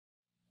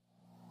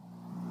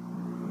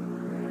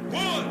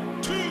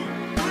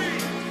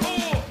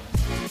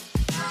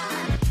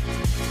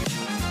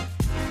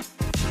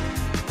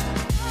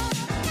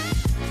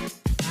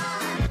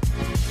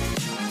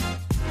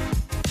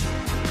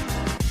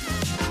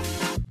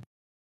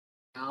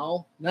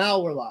now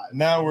we're live.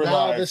 Now we're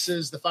live. This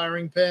is the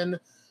Firing Pin,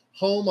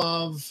 home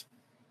of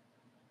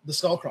the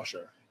Skull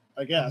Crusher,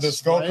 I guess. The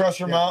Skull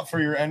Crusher mount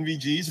for your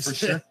NVGs, for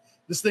sure.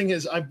 This thing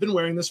is, I've been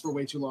wearing this for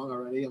way too long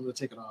already. I'm going to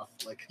take it off.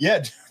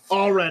 Yeah.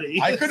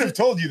 Already. I could have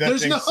told you that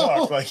thing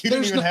sucked. Like, you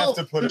didn't even have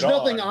to put it on. There's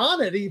nothing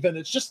on it even.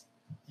 It's just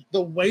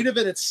the weight of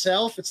it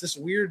itself. It's this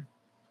weird,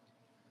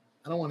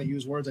 I don't want to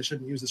use words I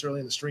shouldn't use this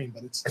early in the stream,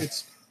 but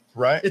it's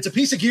right. It's a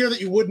piece of gear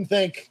that you wouldn't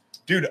think.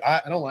 Dude,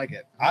 I don't like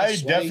it. I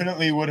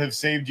definitely would have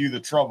saved you the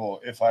trouble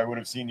if I would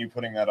have seen you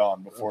putting that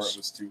on before it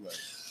was too late.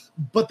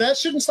 But that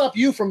shouldn't stop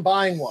you from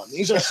buying one.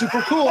 These are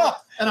super cool,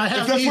 and I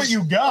have that's what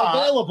you got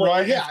available.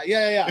 Right?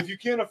 Yeah. If you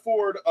can't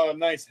afford a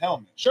nice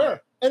helmet,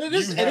 sure. And it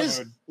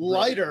is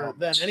lighter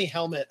than any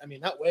helmet. I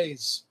mean, that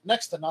weighs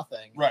next to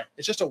nothing. Right.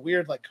 It's just a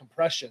weird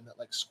compression that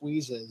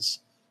squeezes.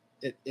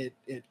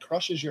 It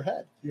crushes your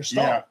head, your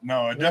skull. Yeah.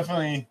 No, it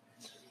definitely.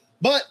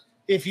 But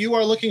if you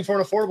are looking for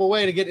an affordable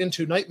way to get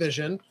into night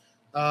vision,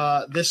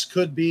 this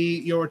could be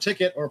your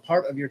ticket or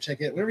part of your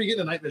ticket. Whenever you get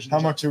into night vision, how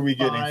much are we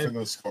getting for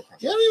those Skull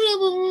Crushers? Yeah,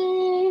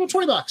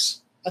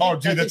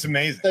 $20. That's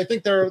amazing. I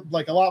think they're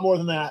a lot more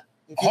than that.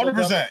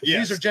 100%. Yes.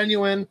 These are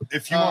genuine.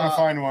 If you want to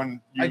find one,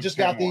 I just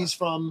got these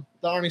from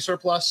the Army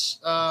surplus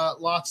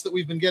lots that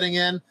we've been getting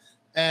in,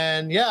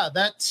 and yeah,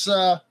 that's.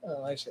 I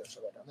just gotta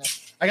show that down there.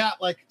 I got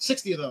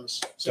 60 of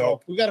those,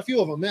 so we got a few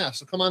of them. Yeah,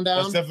 so come on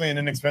down. That's definitely an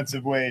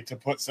inexpensive way to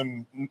put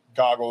some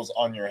goggles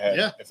on your head.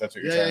 Yeah. If that's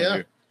what you're trying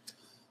to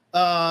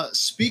do.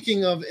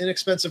 Speaking of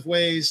inexpensive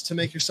ways to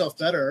make yourself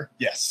better,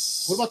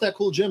 yes. What about that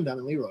cool gym down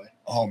in Leroy?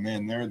 Oh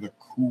man, they're the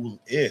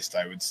coolest,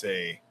 I would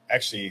say.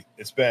 Actually,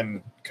 it's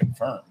been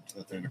confirmed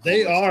that they're the coolest.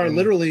 They are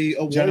literally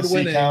award-winning.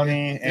 Genesee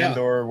County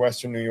or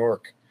Western New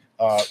York.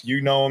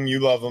 You know them, you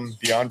love them.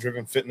 Beyond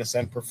Driven Fitness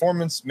and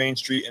Performance, Main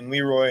Street in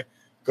Leroy.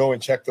 Go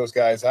and check those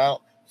guys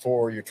out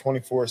for your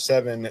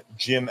 24/7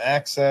 gym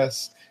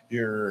access.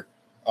 Your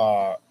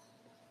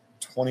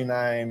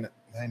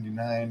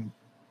 $29.99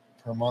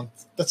 per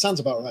month. That sounds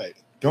about right.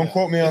 Don't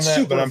quote me on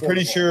that, but I'm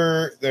pretty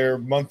sure their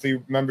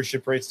monthly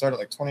membership rates start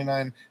at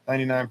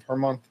 $29.99 per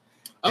month.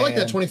 I like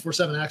that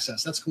 24/7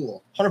 access. That's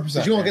cool. 100%.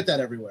 But you won't get that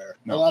everywhere.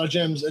 No. A lot of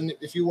gyms, and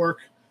if you work,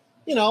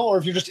 or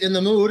if you're just in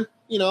the mood,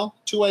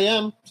 2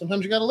 a.m.,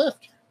 sometimes you got to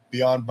lift.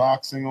 Beyond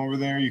Boxing over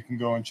there, you can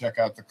go and check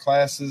out the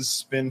classes,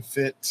 Spin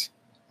Fit,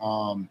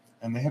 and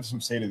they have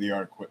some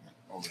state-of-the-art equipment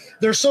over there.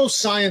 They're so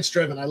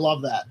science-driven. I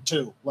love that,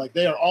 too.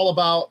 They are all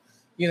about,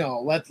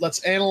 let's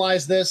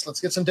analyze this, let's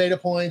get some data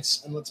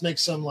points, and let's make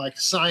some,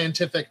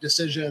 scientific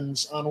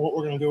decisions on what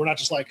we're going to do. We're not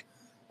just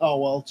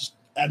just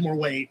add more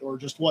weight or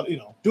just do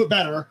it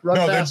better, run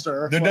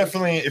faster. They're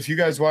definitely, if you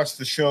guys watched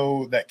the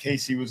show that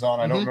Casey was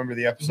on, I don't remember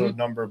the episode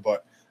number,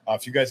 but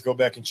if you guys go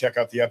back and check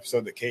out the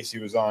episode that Casey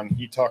was on,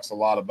 he talks a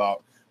lot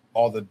about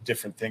all the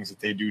different things that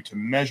they do to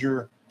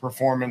measure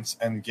performance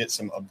and get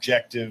some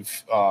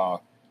objective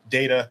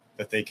data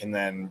that they can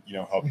then,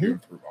 help you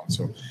improve on.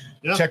 So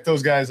check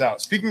those guys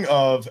out. Speaking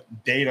of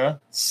data,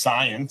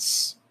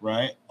 science,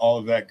 right? All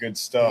of that good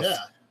stuff. Yeah.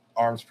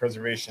 Arms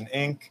Preservation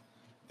Inc.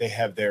 They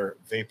have their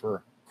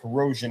vapor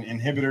corrosion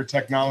inhibitor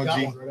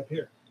technology. Got one right up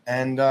here.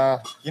 And,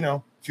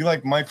 if you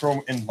like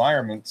micro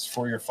environments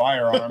for your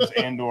firearms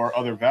and or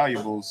other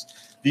valuables,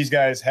 these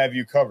guys have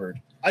you covered.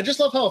 I just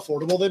love how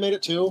affordable they made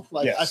it too.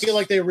 I feel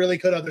like they really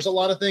could have. There's a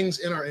lot of things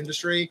in our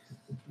industry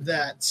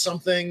that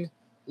something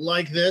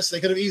like this, they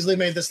could have easily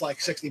made this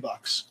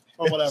 $60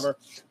 or whatever.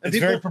 And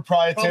it's very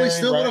proprietary. Probably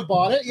still would have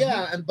bought it.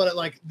 Yeah. But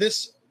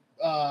this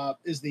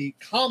is the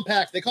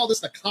compact. They call this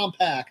the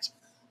compact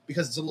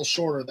because it's a little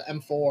shorter, the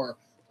M4,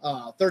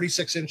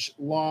 36-inch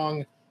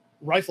long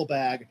rifle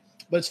bag.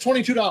 But it's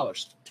 $22,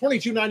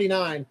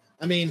 $22.99.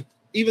 I mean,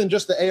 even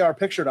just the AR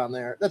pictured on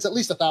there, that's at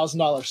least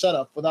 $1,000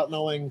 setup without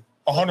knowing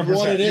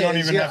 100%. You don't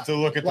even have to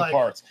look at the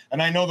parts.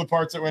 And I know the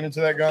parts that went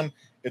into that gun.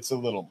 It's a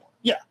little more.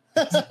 Yeah.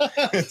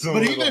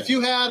 But even if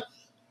you had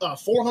a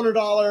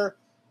 $400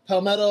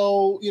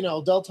 Palmetto,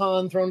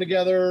 Delton thrown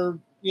together,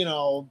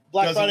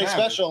 Black Friday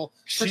special,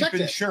 cheap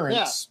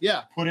insurance.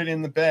 Yeah. Put it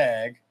in the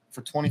bag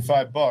for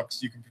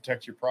 $25. You can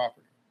protect your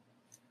property.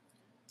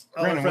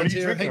 Brandon, what are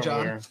you drinking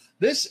over there?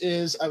 This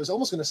is, I was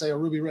almost going to say a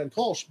ruby red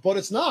Kolsch, but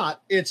it's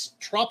not. It's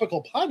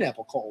tropical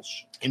pineapple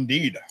Kolsch.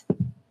 Indeed.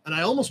 And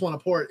I almost want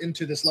to pour it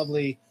into this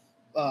lovely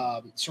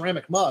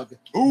ceramic mug.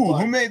 Ooh,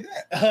 who made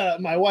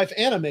that? My wife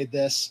Anna made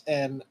this,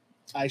 and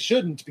I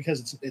shouldn't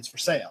because it's for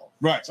sale.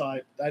 Right. So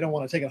I don't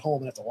want to take it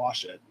home and have to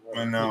wash it.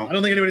 I know. I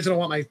don't think anybody's going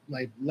to want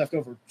my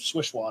leftover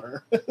swish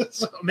water.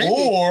 So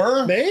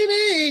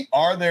maybe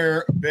are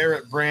there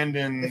Barrett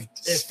Brandon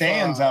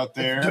stands out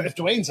there? If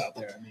Dwayne's out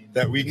there,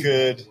 that we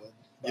could.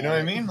 You know what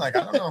I mean? I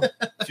don't know.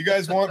 If you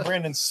guys want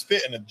Brandon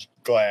spit in a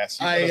glass,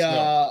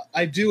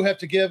 I do have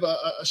to give a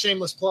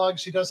shameless plug.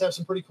 She does have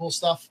some pretty cool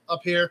stuff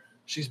up here.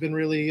 She's been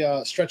really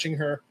stretching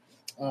her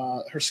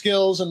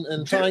skills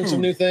and trying some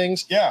new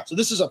things. Yeah. So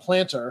this is a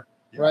planter,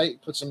 right?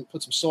 Put some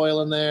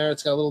soil in there.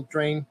 It's got a little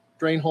drain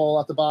hole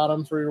at the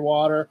bottom for your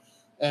water.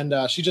 And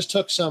she just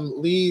took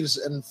some leaves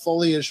and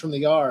foliage from the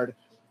yard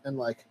and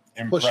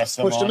pushed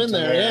them in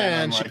there.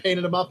 Yeah. And she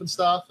painted them up and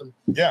stuff. And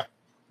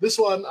This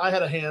one I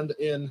had a hand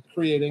in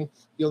creating.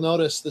 You'll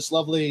notice this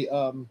lovely.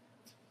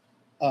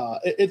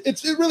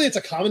 It's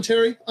a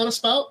commentary on a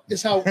spout.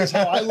 Is how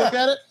I look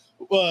at it.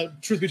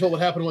 Truth be told, what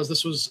happened was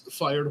this was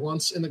fired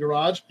once in the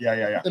garage.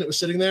 Yeah. And it was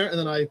sitting there, and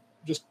then I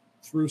just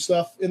threw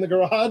stuff in the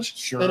garage.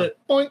 Sure. And it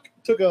boink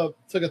took a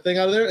thing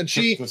out of there, and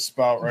she the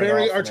spout right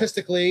very off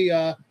artistically.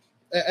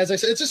 As I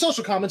said, it's a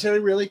social commentary,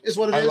 really, is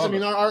what it is. I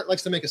mean, our art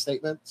likes to make a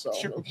statement. So,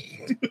 sure.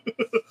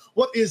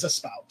 What is a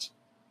spout?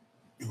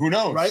 Who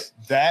knows? Right?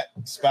 That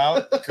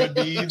spout could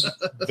be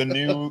the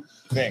new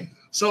thing.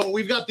 So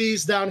we've got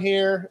these down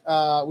here.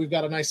 We've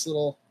got a nice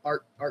little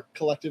art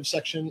collective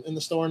section in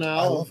the store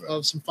now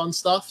of some fun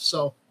stuff.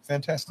 So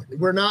fantastic.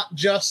 We're not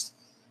just,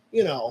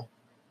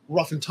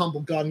 rough and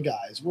tumble gun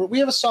guys. We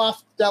have a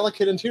soft,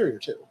 delicate interior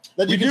too.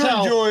 That you can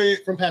tell enjoy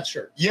from Pat's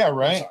shirt. Yeah,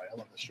 right. I'm sorry, I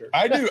love this shirt.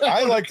 I do.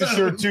 I like the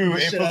shirt too.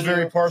 April's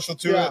very partial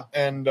to Yeah. it,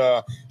 and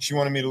she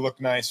wanted me to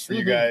look nice for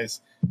you guys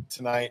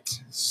tonight.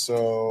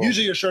 So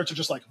usually your shirts are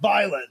just like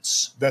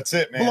violence, that's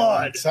it, man.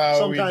 blood, That's how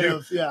some we kind do.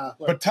 of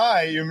like, But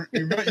Ty, you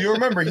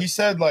remember he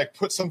said like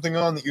put something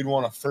on that you'd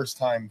want a first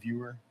time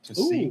viewer to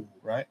see,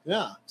 right?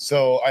 Yeah.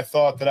 So I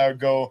thought that I would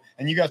go,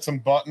 and you got some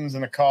buttons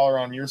and a collar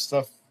on your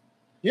stuff.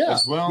 Yeah.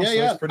 As well. Yeah, so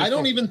yeah. pretty I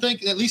don't cool. even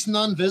think, at least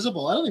none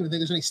visible. I don't even think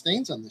there's any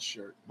stains on this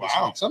shirt.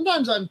 Wow.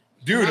 Sometimes I'm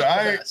Dude, not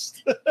the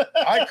best.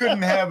 I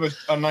couldn't have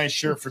a nice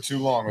shirt for too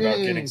long without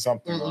getting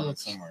something on it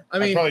somewhere. I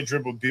mean, probably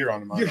dribbled beer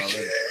on mine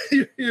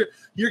already.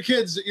 your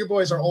kids, your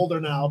boys are older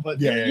now, but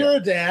Yeah, you're a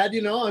dad,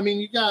 I mean,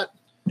 you got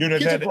Dude,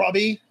 kids are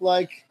grubby,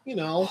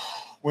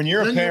 when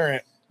you're a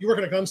parent, you work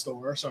in a gun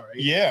store. Sorry.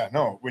 yeah,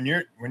 no, when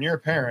you're a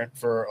parent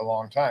for a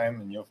long time,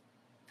 and you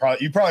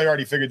probably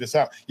already figured this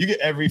out. You get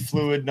every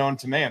fluid known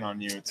to man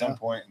on you at some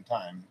point in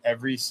time.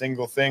 Every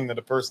single thing that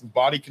a person's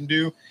body can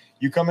do,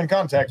 you come in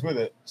contact with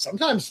it.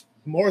 Sometimes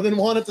more than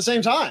one at the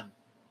same time.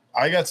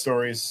 I got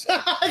stories.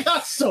 I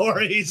got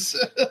stories.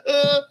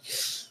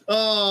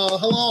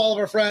 Hello, all of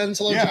our friends.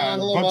 Hello, John.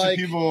 Hello, a bunch Mike.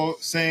 of people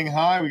saying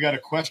hi. We got a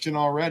question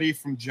already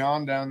from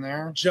John down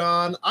there.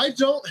 John, I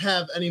don't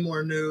have any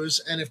more news,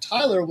 and if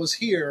Tyler was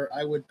here,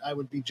 I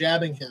would be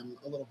jabbing him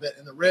a little bit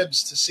in the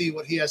ribs to see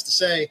what he has to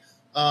say.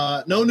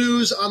 No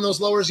news on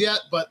those lowers yet,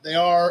 but they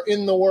are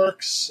in the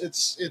works.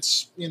 It's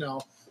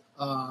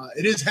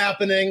it is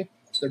happening.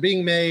 They're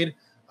being made.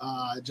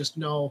 Just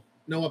no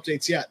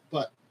updates yet,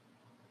 but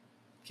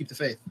keep the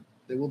faith.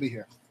 They will be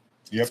here.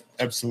 Yep,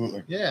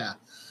 absolutely. Yeah.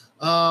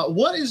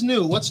 What is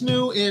new? What's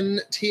new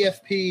in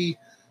TFP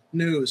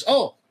news?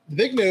 Oh, the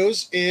big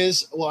news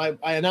is, well,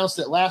 I announced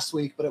it last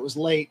week, but it was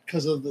late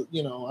because of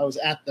I was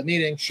at the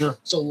meeting. Sure.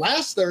 So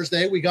last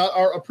Thursday, we got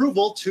our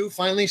approval to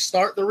finally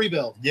start the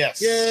rebuild.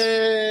 Yes.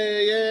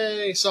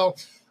 Yay. So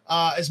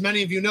as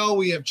many of you know,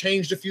 we have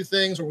changed a few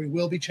things, or we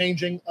will be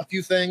changing a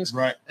few things.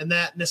 Right. And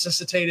that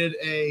necessitated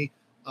a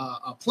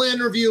plan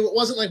review. It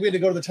wasn't like we had to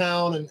go to the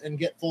town and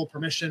get full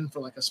permission for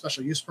like a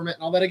special use permit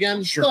and all that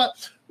again. Sure.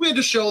 But we had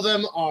to show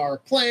them our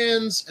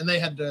plans, and they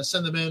had to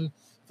send them in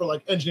for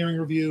like engineering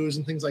reviews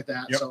and things like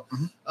that. Yep. So,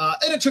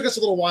 and it took us a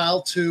little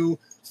while to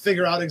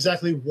figure out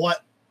exactly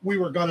what we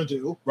were going to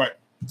do. Right.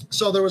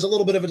 So there was a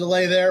little bit of a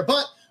delay there,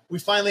 but we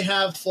finally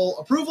have full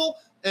approval,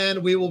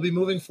 and we will be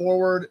moving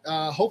forward,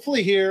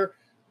 hopefully here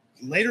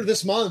later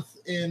this month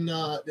in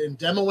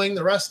demoing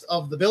the rest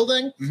of the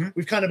building. Mm-hmm.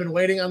 We've kind of been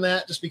waiting on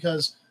that just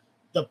because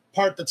the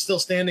part that's still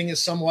standing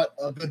is somewhat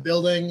a good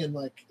building, and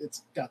like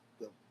it's got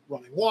the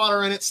running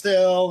water in it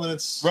still, and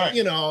it's right.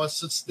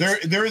 It's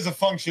there is a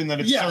function that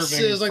it's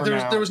serving. Yes, like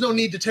there was no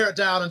need to tear it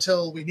down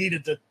until we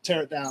needed to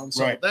tear it down.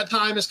 So that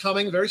time is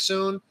coming very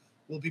soon.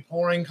 We'll be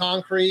pouring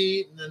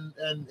concrete,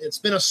 and it's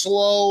been a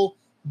slow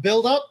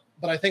build up.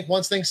 But I think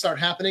once things start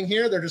happening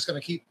here, they're just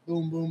going to keep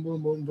boom, boom,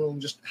 boom, boom,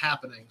 boom, just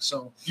happening.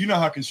 So you know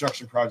how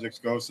construction projects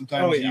go.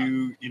 Sometimes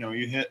you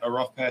hit a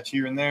rough patch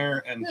here and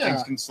there, and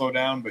things can slow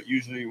down. But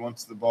usually,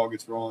 once the ball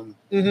gets rolling,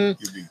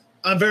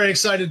 I'm very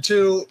excited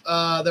too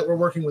that we're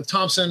working with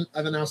Thompson.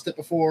 I've announced it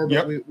before,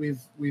 but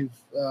we've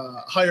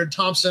hired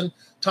Thompson.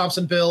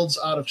 Thompson Builds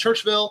out of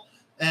Churchville,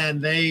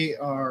 and they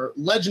are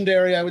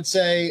legendary, I would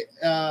say,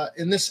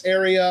 in this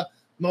area.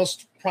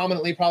 Most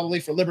prominently,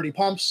 probably for Liberty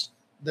Pumps.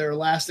 Their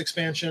last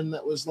expansion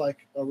that was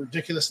like a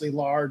ridiculously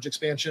large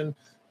expansion.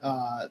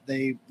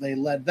 They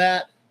led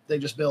that. They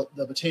just built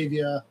the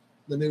Batavia,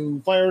 the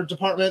new fire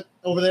department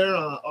over there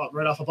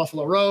right off of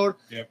Buffalo Road.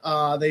 Yep.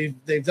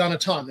 They've done a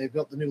ton. They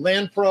built the new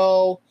Land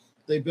Pro.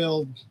 They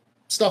build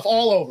stuff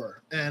all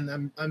over,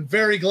 and I'm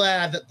very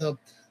glad that the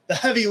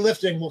heavy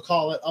lifting, we'll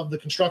call it, of the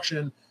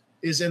construction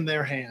is in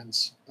their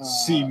hands.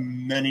 See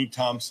many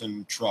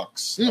Thompson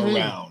trucks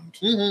around.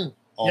 Mm-hmm.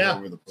 All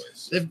over the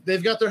place.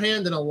 They've got their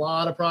hand in a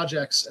lot of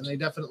projects, and they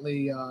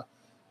definitely, I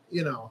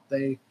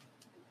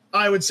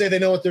would say they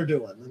know what they're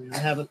doing. I mean,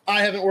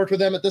 I haven't worked with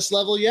them at this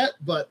level yet,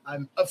 but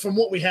I'm from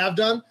what we have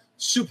done,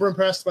 super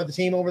impressed by the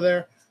team over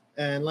there.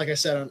 And like I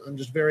said, I'm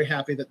just very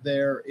happy that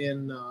they're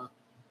going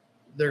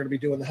to be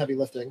doing the heavy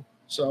lifting.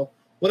 So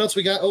what else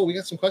we got? Oh, we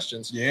got some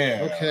questions.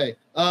 Yeah. Okay.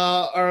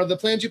 Are the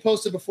plans you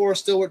posted before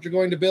still what you're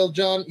going to build,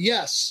 John?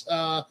 Yes.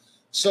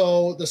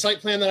 So the site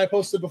plan that I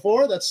posted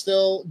before, that's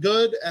still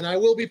good. And I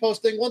will be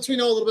posting once we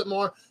know a little bit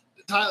more.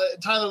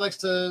 Tyler likes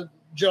to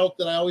joke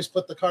that I always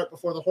put the cart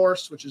before the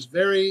horse, which is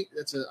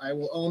I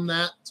will own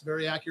that. It's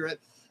very accurate.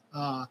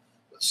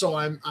 So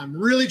I'm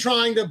really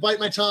trying to bite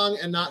my tongue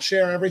and not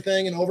share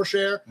everything and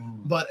overshare.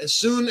 But as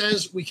soon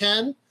as we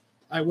can,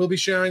 I will be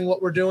sharing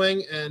what we're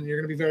doing, and you're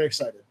going to be very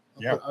excited.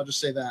 I'll just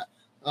say that.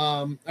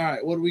 All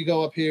right, what do we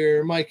go up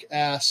here? Mike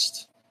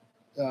asked,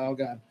 oh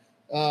God.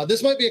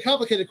 This might be a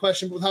complicated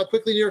question, but with how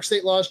quickly New York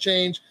State laws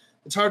change,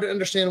 it's hard to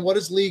understand what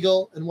is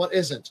legal and what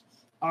isn't.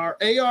 Are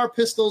AR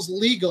pistols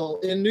legal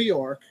in New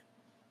York?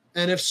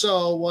 And if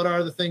so, what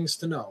are the things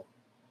to know?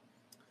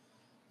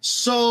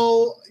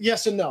 So,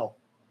 yes and no.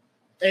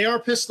 AR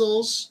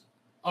pistols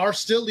are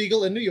still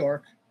legal in New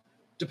York,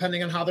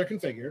 depending on how they're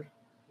configured,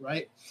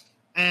 right?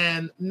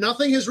 And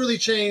nothing has really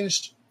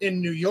changed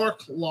in New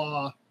York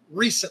law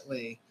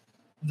recently.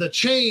 The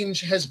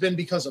change has been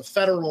because of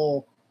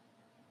federal,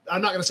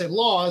 I'm not going to say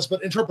laws,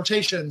 but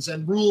interpretations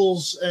and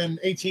rules and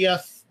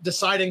ATF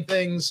deciding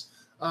things,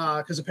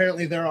 because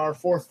apparently our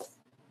fourth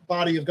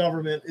body of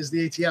government is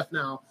the ATF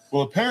now.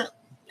 Well, apparently,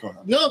 go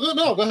ahead.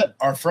 No, go ahead.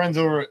 Our friends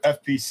over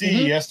at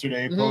FPC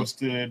yesterday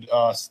posted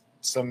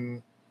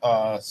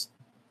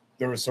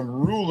there was some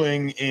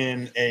ruling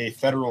in a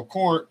federal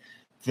court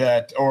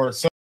or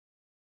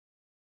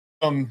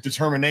some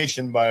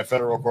determination by a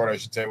federal court, I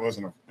should say. It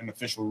wasn't an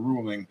official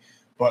ruling,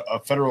 but a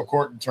federal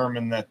court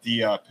determined that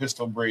the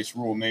pistol brace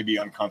rule may be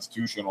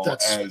unconstitutional.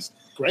 That's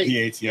great.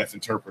 The ATF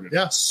interpreted.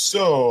 Yeah.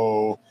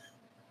 So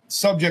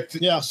subject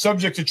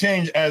to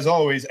change, as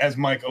always, as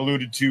Mike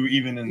alluded to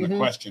even in the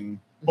question.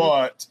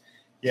 But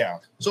yeah.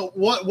 So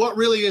what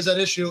really is at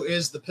issue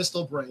is the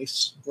pistol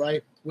brace,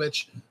 right?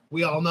 Which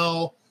we all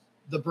know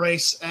the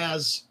brace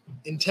as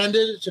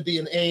intended to be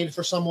an aid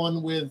for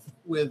someone with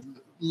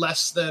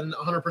less than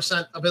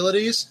 100%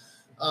 abilities.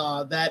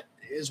 That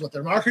is what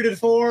they're marketed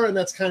for, and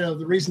that's kind of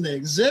the reason they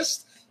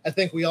exist. I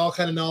think we all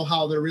kind of know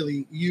how they're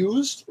really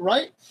used,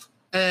 right?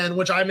 And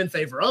which I'm in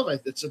favor of.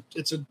 It's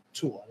a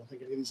tool. I don't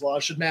think any of these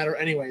laws should matter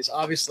anyways.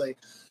 Obviously,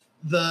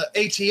 the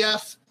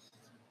ATF,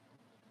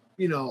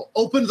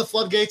 opened the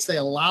floodgates. They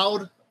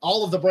allowed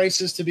all of the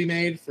braces to be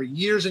made for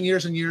years and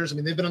years and years. I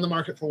mean, they've been on the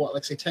market for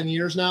 10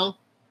 years now.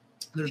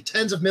 There's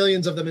tens of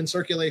millions of them in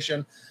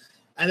circulation.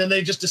 And then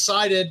they just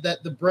decided that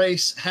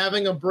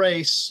having a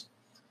brace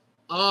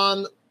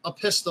on a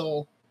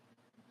pistol,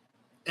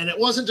 and it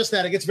wasn't just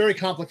that, it gets very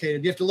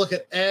complicated. You have to look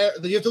at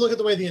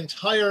the way the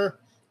entire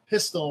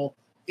pistol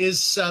is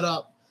set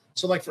up.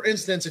 So like, for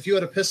instance, if you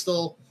had a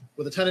pistol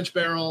with a 10-inch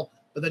barrel,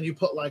 but then you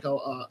put like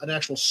an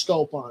actual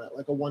scope on it,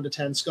 like a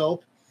 1-to-10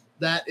 scope,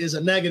 that is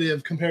a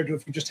negative compared to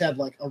if you just had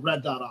like a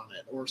red dot on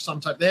it or some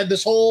type. They had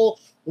this whole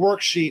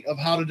worksheet of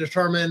how to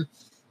determine,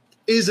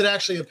 is it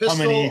actually a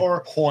pistol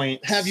or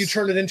points have you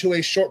turned it into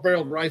a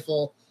short-barreled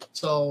rifle?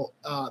 So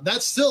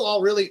that's still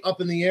all really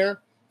up in the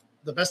air.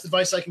 The best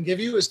advice I can give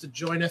you is to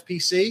join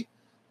FPC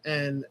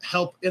and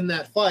help in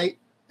that fight.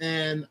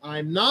 And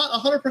I'm not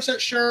 100%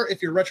 sure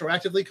if you're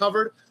retroactively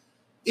covered.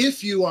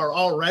 If you are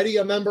already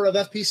a member of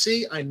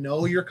FPC, I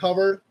know you're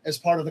covered as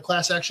part of the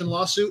class action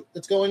lawsuit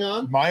that's going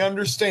on. My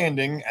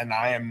understanding, and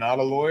I am not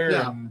a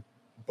lawyer,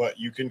 but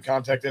you can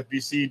contact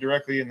FPC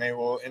directly and they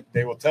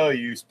will tell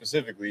you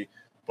specifically.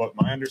 But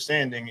my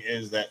understanding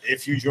is that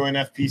if you join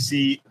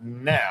FPC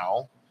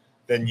now,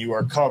 then you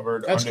are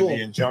covered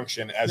the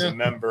injunction as a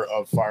member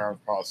of Firearms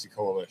Policy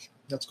Coalition.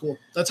 That's cool.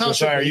 That's how.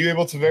 So, are you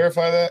able to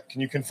verify that?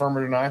 Can you confirm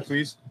or deny,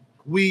 please?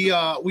 We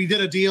did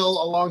a deal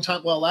a long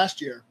time. Well,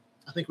 last year,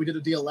 I think we did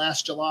a deal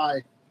last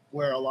July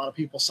where a lot of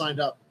people signed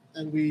up,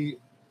 and we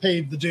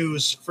paid the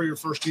dues for your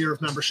first year of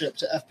membership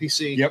to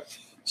FPC. Yep.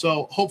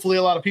 So hopefully,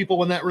 a lot of people,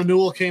 when that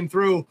renewal came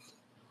through,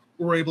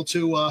 were able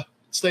to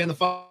stay in the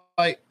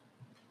fight.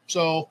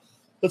 So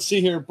let's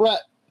see here.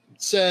 Brett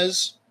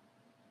says,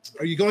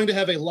 are you going to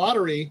have a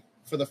lottery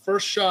for the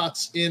first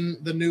shots in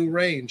the new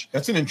range?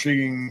 That's an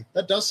intriguing.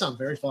 That does sound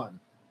very fun.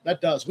 That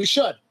does. We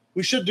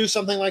should do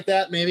something like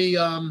that. Maybe,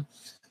 we're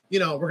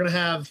going to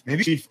have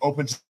maybe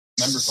open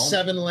members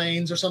 7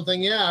 lanes or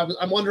something. Yeah.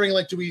 I'm wondering,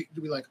 do we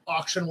like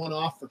auction one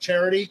off for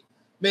charity?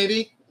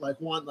 Maybe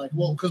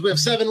because we have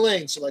 7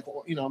 lanes. So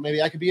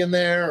maybe I could be in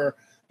there, or,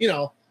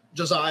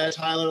 Josiah,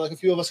 Tyler, a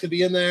few of us could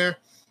be in there.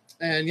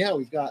 And yeah,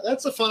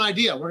 that's a fun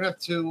idea. We're going to have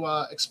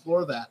to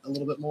explore that a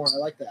little bit more. I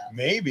like that.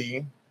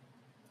 Maybe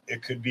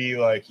it could be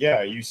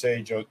you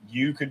say, Joe,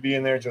 you could be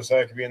in there.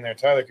 Josiah could be in there.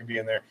 Tyler could be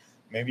in there.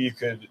 Maybe it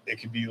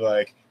could be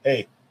like,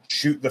 hey,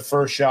 shoot the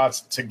first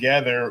shots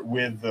together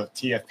with the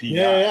TFP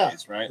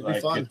guys, right?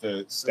 Get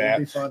the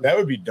stat. That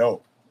would be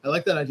dope. I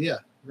like that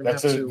idea.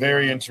 That's a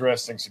very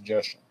interesting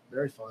suggestion.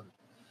 Very fun.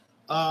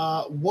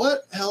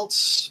 What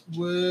else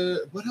do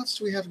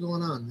we have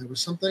going on? There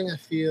was something I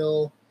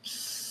feel.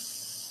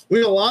 We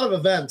have a lot of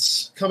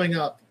events coming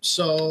up.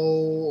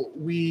 So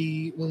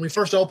when we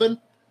first opened,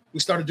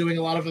 we started doing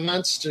a lot of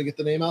events to get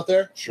the name out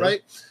there,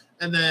 right?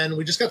 And then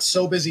we just got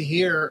so busy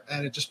here,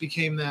 and it just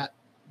became that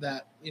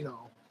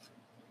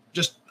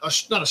just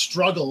not a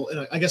struggle,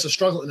 a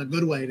struggle in a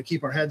good way to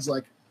keep our heads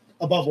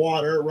above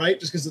water, right?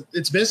 Just because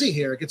it's busy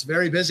here. It gets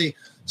very busy.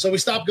 So we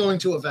stopped going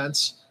to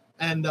events.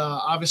 And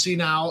obviously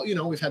now,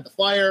 we've had the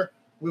fire.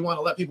 We want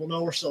to let people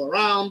know we're still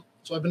around.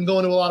 So I've been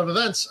going to a lot of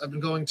events. I've been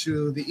going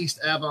to the East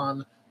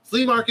Avon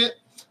Flea Market.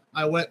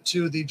 I went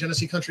to the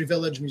Genesee Country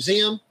Village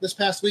Museum this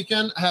past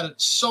weekend. I had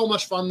so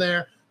much fun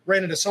there.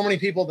 Ran into so many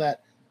people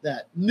that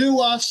knew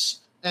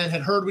us and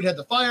had heard we'd had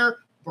the fire,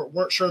 but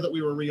weren't sure that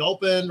we were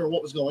reopened or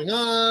what was going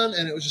on.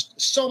 And it was just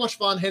so much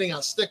fun handing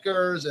out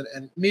stickers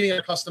and meeting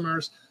our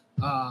customers.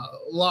 A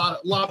lot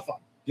of fun.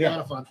 Yeah. A lot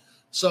of fun.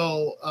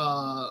 So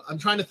I'm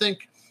trying to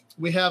think.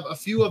 We have a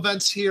few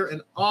events here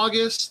in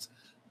August,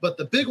 but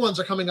the big ones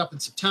are coming up in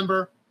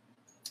September.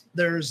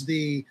 There's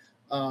the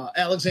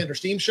Alexander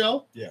Steam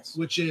Show, yes,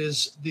 which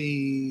is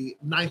the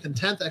 9th and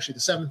 10th, actually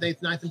the 7th,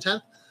 8th, 9th, and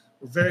 10th.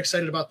 We're very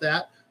excited about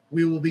that.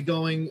 We will be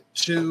going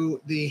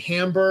to the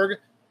Hamburg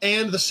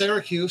and the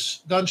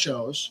Syracuse gun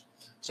shows.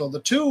 So the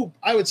two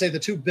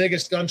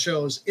biggest gun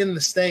shows in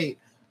the state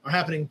are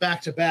happening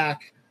back to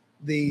back.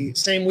 The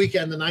same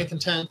weekend, the 9th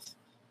and 10th,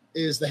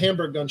 is the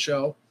Hamburg gun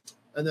show.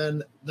 And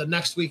then the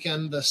next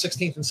weekend, the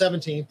 16th and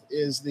 17th,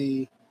 is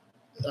the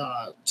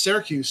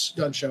Syracuse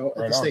gun show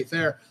at the State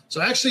Fair.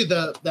 So actually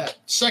that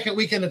second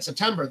weekend in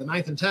September, the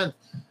 9th and 10th,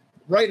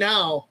 right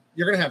now,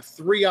 you're going to have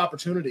 3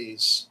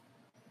 opportunities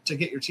to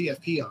get your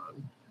TFP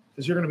on,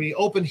 because you're going to be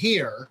open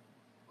here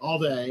all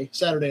day,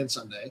 Saturday and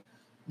Sunday.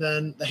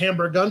 Then the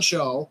Hamburg gun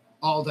show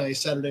all day,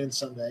 Saturday and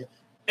Sunday.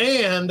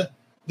 And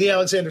the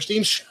Alexander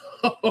Steam Show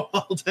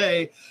all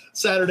day,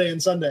 Saturday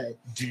and Sunday.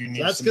 Do you need?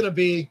 So that's going to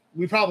be.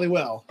 We probably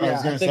will. I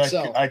was going to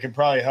say I could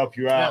probably help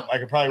you out. Yeah, I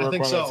could probably work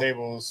one of the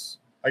tables.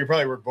 I could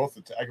probably work both.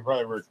 I could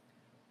probably work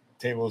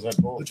tables at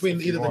both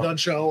between either the gun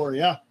show or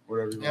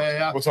whatever. You want.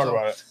 Yeah. We'll talk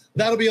about it.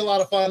 That'll be a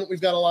lot of fun.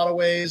 We've got a lot of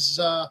ways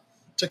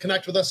to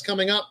connect with us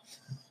coming up.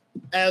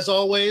 As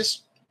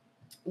always,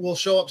 we'll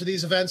show up to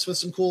these events with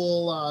some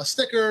cool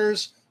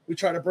stickers. We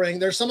try to bring.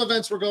 There's some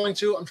events we're going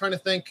to. I'm trying to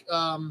think.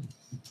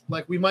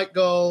 Like we might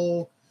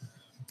go.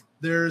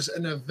 There's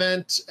an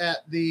event at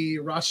the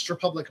Rochester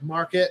Public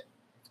Market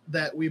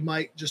that we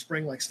might just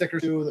bring like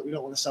stickers to that we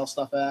don't want to sell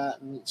stuff at.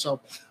 And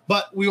so,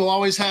 but we will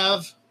always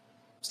have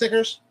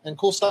stickers and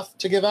cool stuff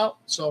to give out.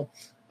 So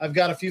I've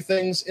got a few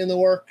things in the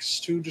works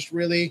to just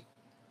really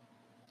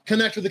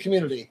connect with the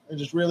community and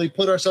just really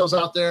put ourselves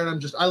out there.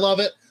 And I love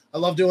it. I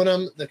love doing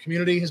them. The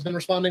community has been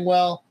responding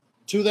well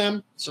to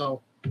them.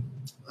 So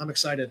I'm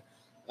excited.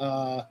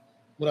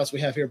 What else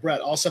we have here,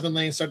 Brett? All 7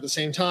 lanes start at the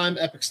same time.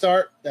 Epic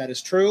start. That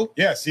is true.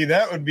 Yeah, see,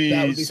 that would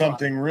be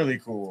something really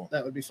cool.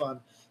 That would be fun.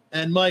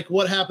 And Mike,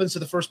 what happens to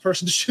the first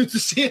person to shoot the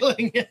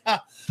ceiling? Yeah,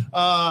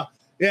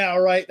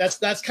 all right.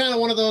 That's kind of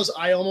one of those.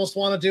 I almost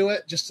want to do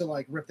it just to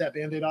like rip that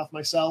Band-Aid off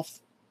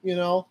myself.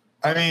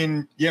 I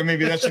mean, yeah,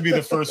 maybe that should be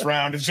the first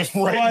round. It's just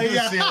right in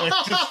the ceiling.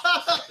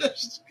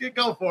 Just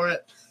go for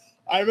it.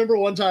 I remember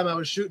one time I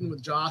was shooting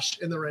with Josh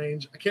in the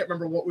range. I can't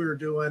remember what we were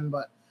doing,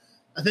 but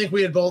I think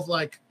we had both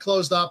like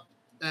closed up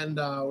and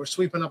we're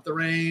sweeping up the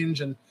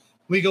range, and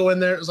we go in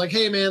there. It was like,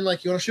 hey man,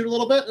 like you want to shoot a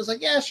little bit? It was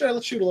like, yeah, sure,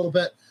 let's shoot a little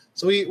bit.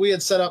 So we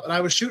had set up, and I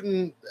was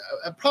shooting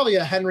probably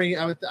a Henry.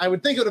 I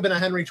would think it would have been a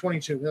Henry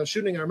 22. I was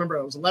shooting. I remember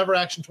it was a lever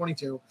action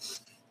 22,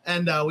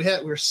 and we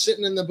were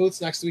sitting in the booths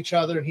next to each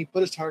other, and he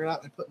put his target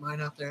out, and I put mine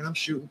out there, and I'm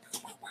shooting.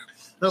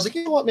 And I was like,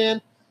 you know what,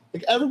 man?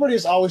 Like everybody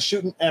is always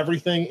shooting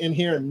everything in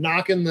here and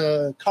knocking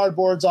the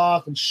cardboards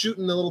off and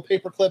shooting the little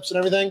paper clips and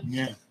everything.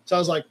 Yeah. So I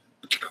was like,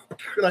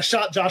 and I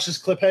shot Josh's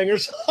clip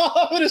hangers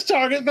off, and his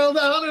target fell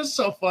down. It was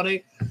so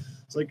funny.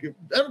 It's like if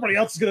everybody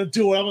else is gonna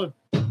do it,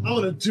 I'm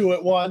gonna do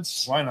it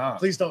once. Why not?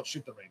 Please don't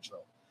shoot the range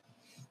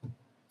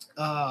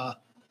though.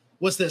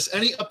 What's this?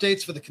 Any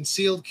updates for the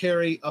concealed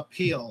carry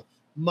appeal?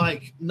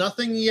 Mike,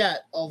 nothing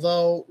yet,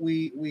 although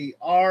we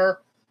are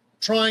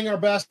trying our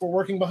best. We're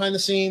working behind the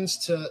scenes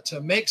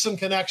to make some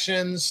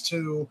connections,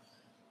 to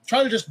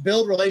try to just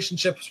build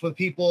relationships with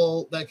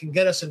people that can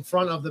get us in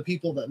front of the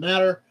people that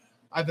matter.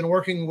 I've been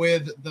working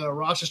with the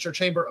Rochester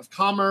Chamber of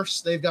Commerce.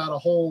 They've got a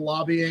whole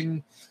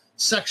lobbying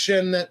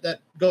section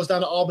that goes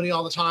down to Albany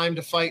all the time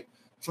to fight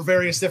for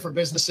various different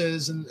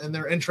businesses and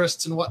their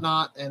interests and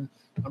whatnot. And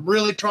I'm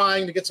really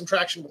trying to get some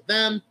traction with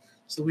them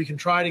so that we can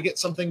try to get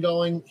something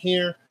going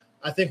here.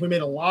 I think we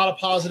made a lot of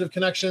positive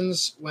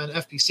connections when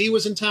FPC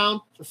was in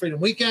town for Freedom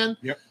Weekend.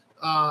 Yep.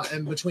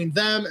 And between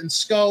them and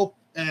Scope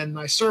and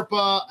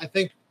NYSERPA, I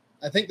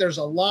think there's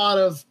a lot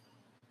of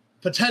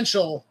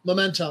potential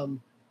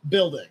momentum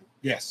building.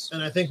 Yes.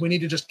 And I think we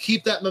need to just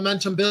keep that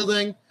momentum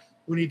building.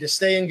 We need to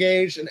stay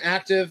engaged and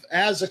active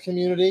as a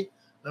community.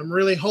 I'm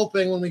really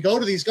hoping when we go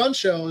to these gun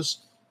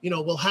shows,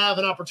 we'll have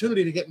an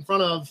opportunity to get in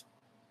front of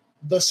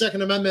the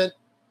Second Amendment,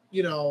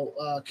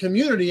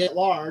 community at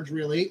large,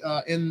 really,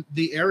 in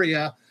the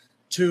area,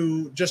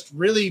 to just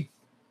really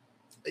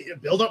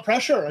build up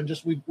pressure. And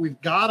just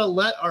we've got to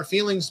let our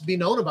feelings be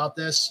known about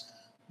this.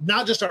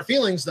 Not just our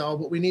feelings, though,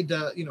 but we need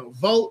to,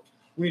 vote.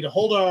 We need to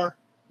hold our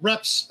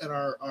reps and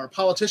our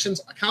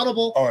politicians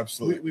accountable. Oh,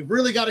 absolutely. We've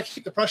really got to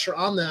keep the pressure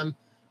on them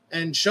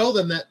and show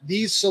them that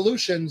these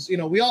solutions,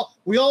 we all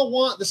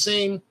want the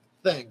same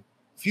thing: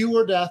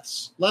 fewer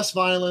deaths, less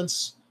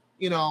violence,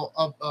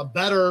 a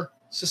better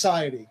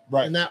society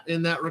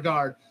in that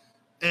regard.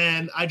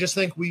 And I just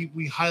think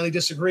we highly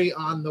disagree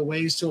on the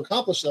ways to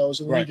accomplish those.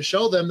 And we need to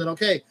show them that,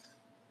 okay,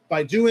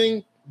 by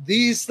doing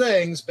these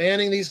things,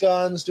 banning these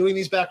guns, doing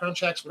these background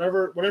checks,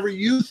 whatever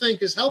you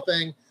think is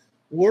helping,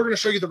 we're going to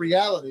show you the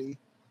reality.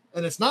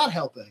 And it's not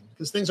helping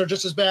because things are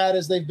just as bad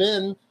as they've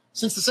been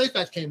since the SAFE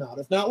Act came out,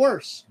 if not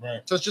worse.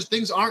 Right. So it's just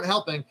things aren't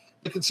helping.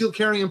 The Concealed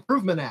Carry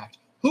Improvement Act.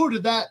 Who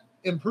did that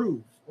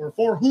improve? Or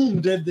for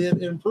whom did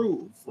it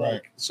improve?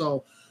 Right.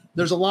 So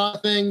there's a lot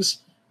of things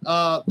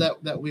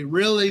that we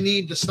really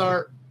need to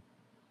start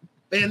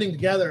banding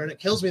together. And it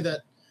kills me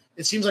that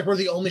it seems like we're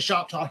the only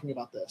shop talking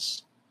about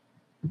this.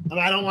 And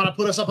I don't want to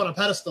put us up on a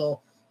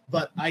pedestal,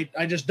 but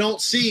I just don't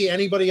see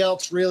anybody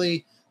else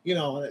really,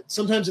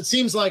 sometimes it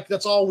seems like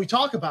that's all we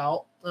talk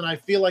about. And I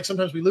feel like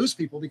sometimes we lose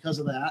people because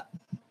of that.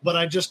 But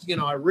I just,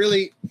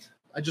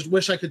 I just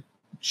wish I could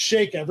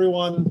shake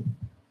everyone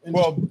and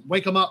just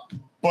wake them up.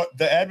 But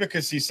the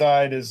advocacy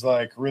side is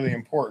like really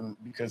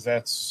important because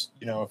that's,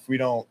 if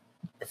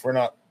we're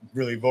not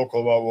really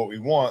vocal about what we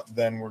want,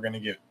 then we're going to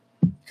get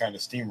kind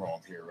of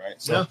steamrolled here.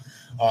 Right. So,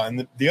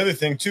 and the other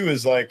thing too,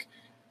 is like,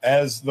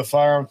 as the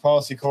Firearm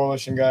Policy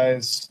Coalition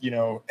guys,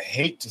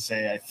 hate to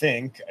say, I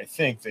think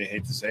they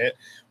hate to say it,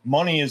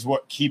 money is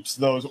what keeps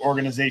those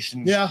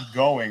organizations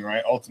going,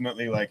 right?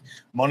 Ultimately, like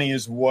money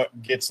is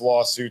what gets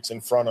lawsuits in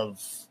front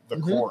of the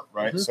court,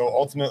 right? Mm-hmm. So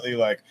ultimately,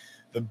 like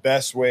the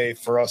best way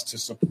for us to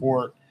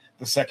support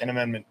the Second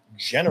Amendment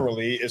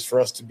generally is for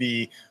us to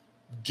be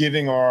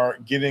giving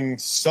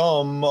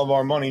some of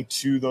our money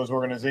to those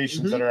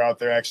organizations that are out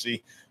there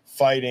actually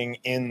fighting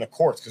in the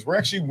courts, because we're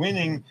actually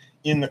winning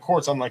in the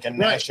courts on like a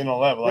national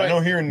level. I know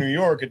here in New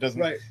York, it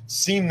doesn't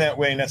seem that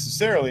way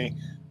necessarily,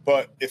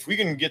 but if we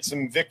can get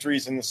some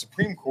victories in the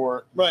Supreme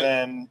Court,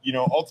 then,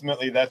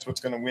 ultimately that's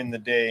what's going to win the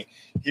day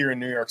here in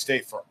New York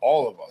State for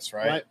all of us.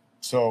 Right.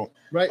 So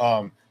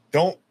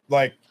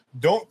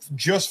don't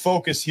just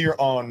focus here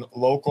on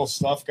local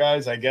stuff,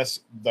 guys. I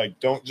guess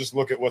don't just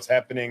look at what's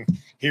happening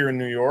here in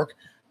New York.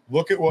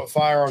 Look at what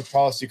Firearm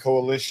Policy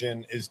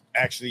Coalition is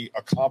actually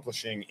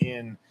accomplishing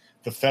in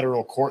the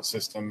federal court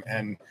system,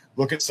 and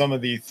look at some of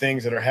the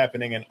things that are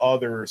happening in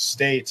other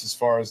states as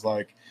far as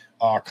like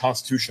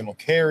constitutional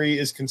carry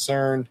is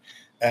concerned,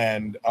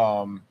 and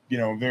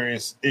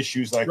various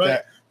issues like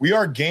that. We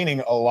are gaining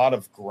a lot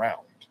of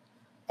ground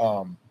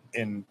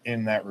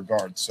in that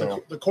regard.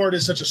 So the court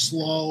is such a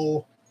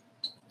slow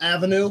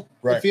avenue,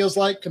 it feels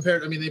like,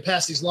 compared. I mean, they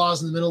pass these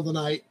laws in the middle of the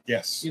night.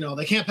 Yes.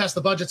 They can't pass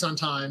the budgets on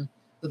time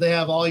that they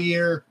have all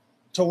year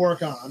to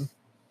work on,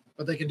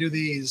 but they can do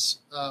these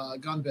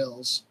gun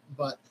bills.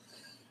 But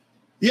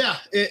yeah,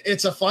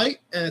 it's a fight,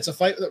 and it's a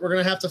fight that we're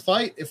going to have to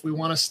fight if we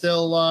want to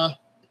still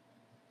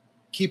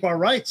keep our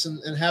rights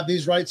and have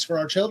these rights for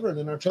our children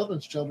and our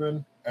children's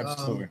children.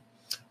 Absolutely.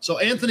 So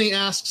Anthony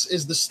asks,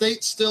 is the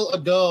state still a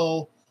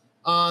go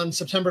on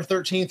September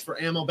 13th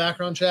for ammo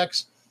background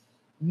checks?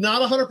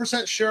 Not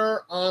 100%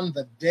 sure on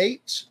the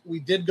date. We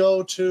did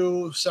go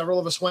to, several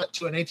of us went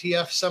to an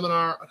ATF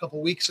seminar a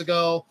couple weeks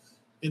ago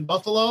in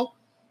Buffalo,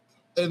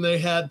 and they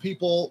had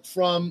people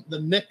from the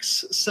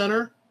NICS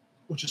Center,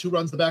 which is who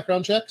runs the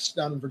background checks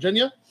down in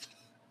Virginia.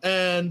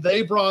 And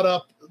they brought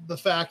up the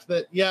fact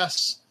that,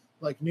 yes,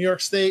 like New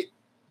York State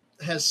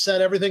has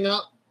set everything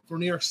up for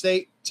New York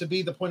State to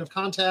be the point of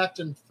contact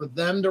and for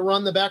them to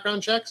run the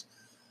background checks.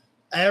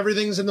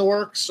 Everything's in the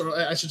works, or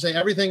I should say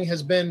everything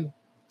has been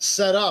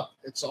set up.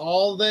 It's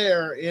all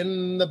there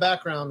in the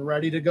background,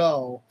 ready to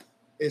go.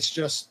 It's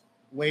just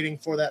waiting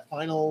for that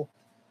final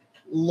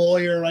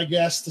lawyer, I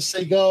guess, to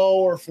say go,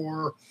 or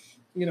for,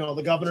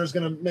 the governor's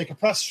going to make a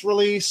press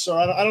release, or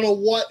I don't know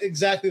what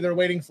exactly they're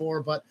waiting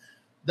for, but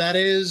that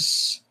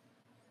is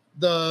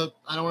I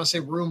don't want to say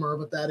rumor,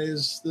 but that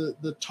is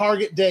the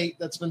target date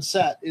that's been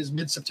set is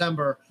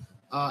mid-September.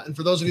 And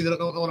for those of you that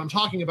don't know what I'm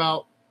talking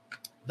about,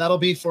 that'll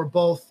be for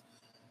both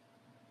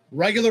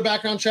regular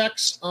background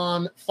checks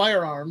on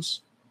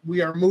firearms.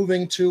 We are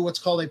moving to what's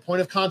called a point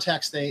of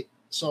contact state.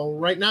 So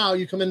right now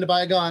you come in to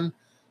buy a gun,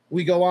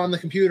 we go on the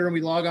computer and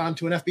we log on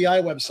to an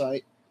FBI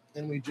website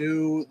and we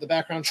do the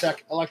background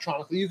check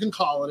electronically. You can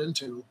call it in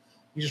too.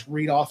 You just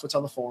read off what's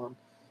on the form.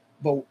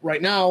 But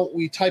right now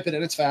we type it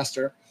in, it's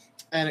faster,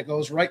 and it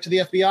goes right to the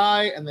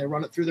FBI and they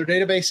run it through their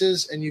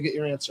databases and you get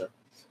your answer.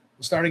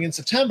 Starting in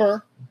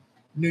September,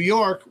 New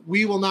York,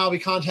 we will now be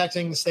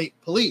contacting the state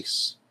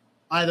police,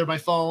 either by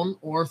phone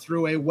or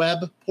through a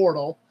web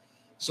portal.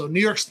 So New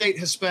York State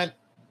has spent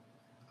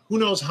who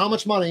knows how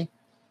much money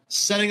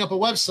setting up a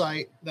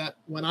website that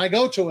when I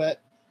go to it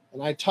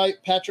and I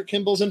type Patrick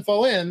Kimball's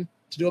info in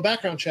to do a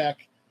background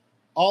check,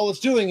 all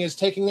it's doing is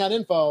taking that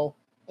info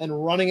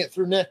and running it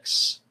through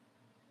NICS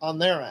on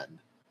their end.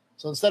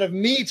 So instead of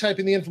me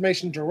typing the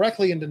information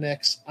directly into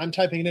NICS, I'm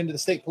typing it into the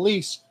state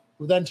police,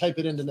 who then type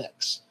it into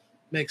NICS.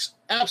 Makes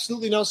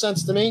absolutely no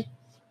sense to me.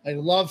 I'd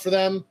love for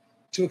them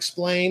to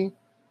explain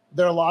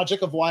their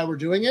logic of why we're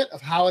doing it,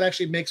 of how it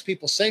actually makes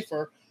people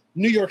safer.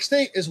 New York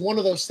State is one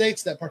of those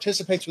states that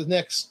participates with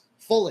NICS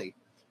fully.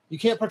 You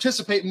can't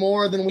participate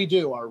more than we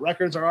do. Our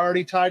records are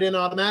already tied in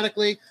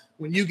automatically.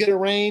 When you get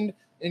arraigned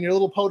in your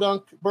little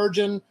podunk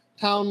virgin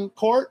town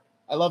court,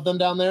 I love them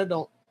down there.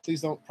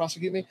 Please don't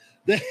prosecute me.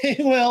 They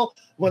will,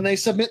 when they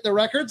submit the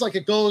records, like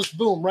it goes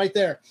boom right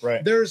there.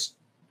 Right. There's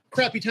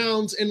crappy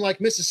towns in like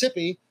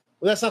Mississippi.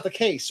 Well, that's not the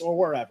case, or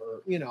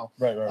wherever, you know.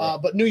 Right.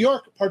 But New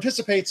York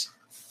participates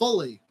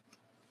fully.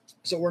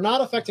 So we're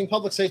not affecting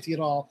public safety at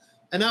all.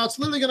 And now it's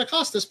literally going to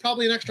cost us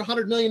probably an extra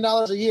 $100 million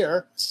a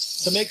year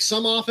to make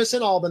some office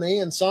in Albany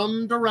and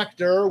some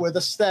director with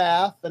a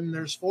staff, and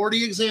there's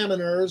 40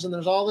 examiners and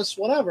there's all this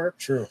whatever.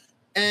 True.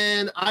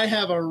 And I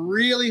have a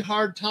really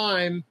hard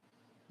time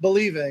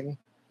believing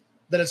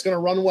that it's going to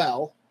run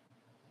well.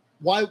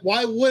 Why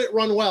would it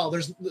run well?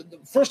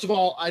 First of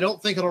all, I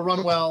don't think it'll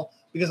run well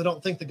because I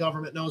don't think the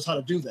government knows how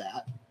to do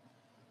that.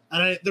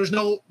 And there's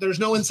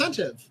no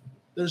incentive.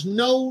 There's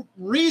no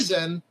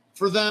reason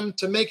for them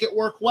to make it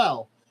work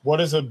well.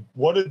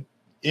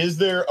 Is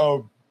there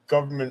a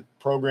government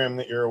program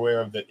that you're aware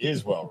of that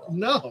is well run?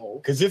 No.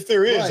 Because if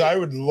there is, Right. I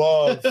would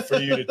love for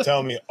you to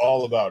tell me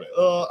all about it.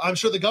 I'm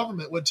sure the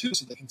government would too,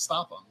 so they can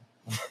stop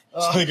them.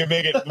 So they can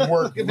make it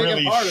work They can make it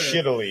really harder.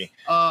 shittily.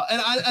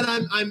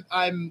 And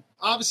I'm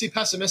obviously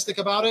pessimistic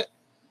about it.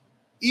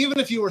 Even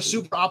if you were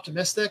super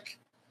optimistic,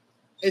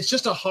 it's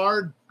just a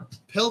hard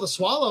pill to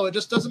swallow. It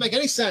just doesn't make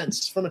any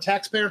sense from a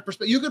taxpayer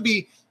perspective. You could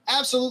be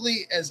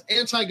absolutely as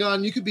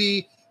anti-gun. You could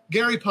be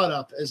Gary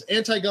Puttup, as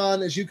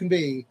anti-gun as you can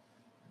be,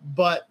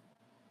 but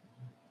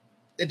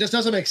it just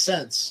doesn't make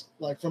sense.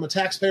 Like from a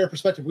taxpayer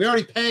perspective, we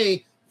already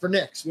pay for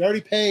NICS. We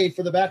already pay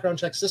for the background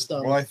check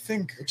system. Well, I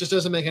think It just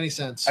doesn't make any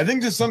sense.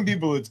 to some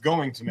people it's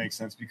going to make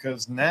sense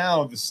because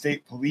now the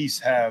state police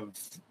have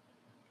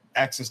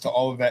access to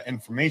all of that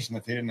information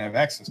that they didn't have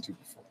access to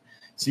before.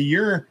 See,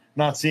 you're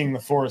not seeing the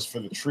forest for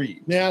the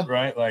trees. Yeah.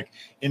 Right? Like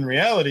in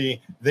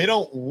reality, they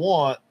don't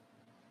want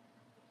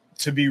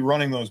to be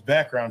running those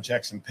background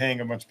checks and paying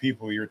a bunch of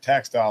people your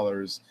tax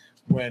dollars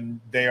when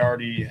they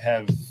already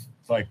have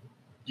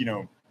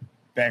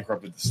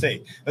bankrupted the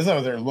state. That's not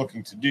what they're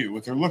looking to do.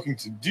 What they're looking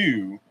to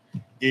do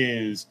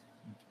is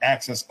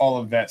access all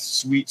of that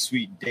sweet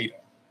data.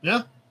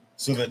 Yeah.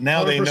 So that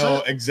now they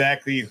know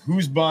exactly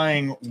who's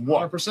buying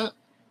what. 100%.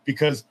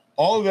 Because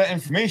all of that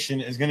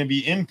information is going to be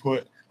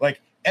input, like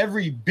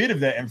every bit of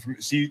that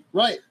information. See,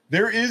 Right.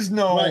 there is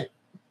no Right.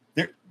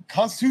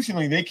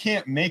 constitutionally they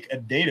can't make a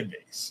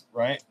database,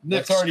 right?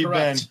 NICS, That's already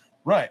correct. been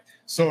right.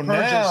 So Purges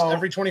now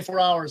every 24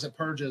 hours it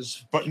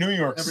purges. but New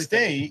York everything.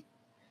 State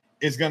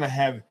is going to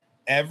have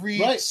every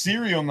Right.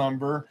 serial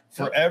number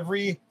for Yep.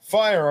 every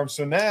firearm.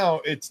 So now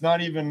it's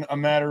not even a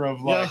matter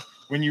of like Yeah.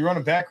 when you run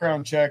a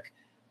background check,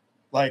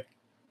 like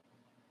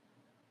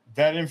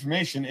that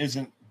information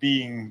isn't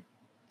being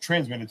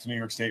transmitted to New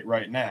York State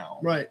right now.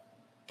 Right.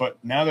 But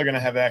now they're going to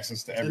have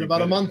access to every In about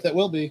bit a of month it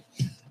will be.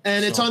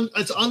 And it's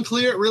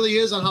unclear, it really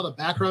is, on how the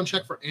background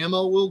check for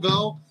ammo will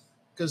go,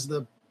 because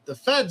the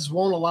feds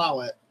won't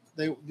allow it.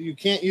 You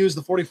can't use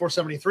the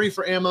 4473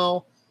 for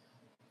ammo.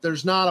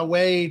 There's not a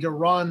way to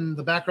run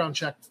the background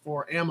check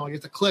for ammo. You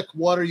have to click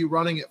what are you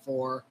running it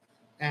for,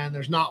 and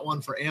there's not one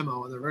for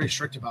ammo, and they're very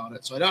strict about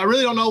it. So I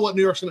really don't know what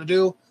New York's going to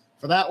do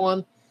for that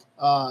one.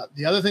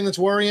 The other thing that's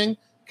worrying,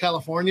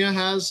 California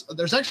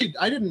there's actually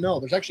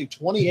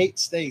 28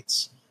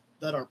 states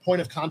that are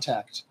point of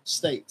contact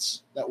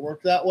states that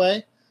work that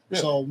way. Yeah.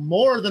 So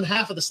more than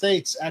half of the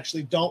states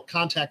actually don't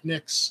contact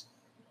NICS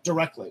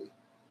directly.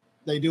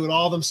 They do it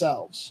all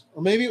themselves.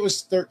 Or maybe it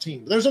was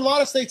 13. There's a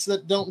lot of states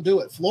that don't do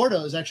it. Florida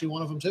is actually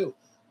one of them too.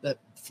 That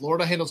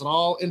Florida handles it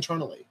all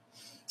internally.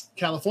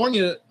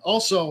 California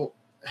also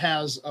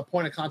has a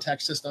point of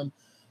contact system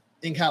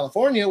in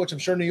California, which I'm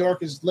sure New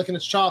York is licking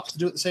its chops to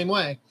do it the same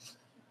way.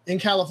 In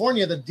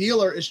California, the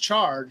dealer is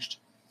charged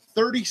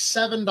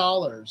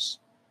 $37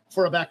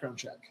 for a background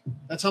check.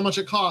 That's how much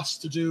it costs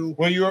to do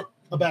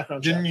a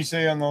background check. Didn't you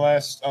say on the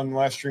last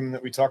stream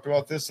that we talked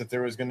about this that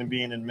there was going to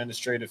be an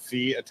administrative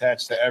fee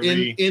attached to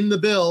every in the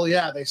bill?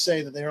 Yeah, they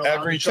say that they are allowed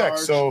every to check. charge.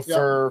 So Yep.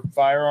 for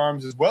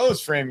firearms as well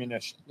as for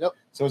ammunition. Yep.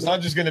 So it's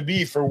not just going to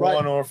be for Right.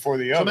 one or for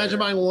the So other. imagine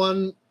buying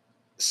one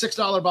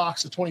 $6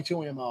 box of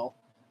 22 ammo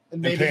and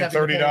maybe paying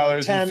having to pay $30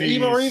 in 10,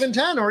 fees. or even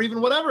 10, or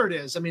even whatever it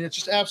is. I mean, it's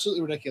just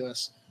absolutely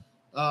ridiculous.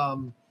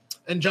 And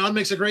John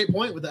makes a great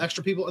point with the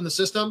extra people in the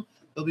system.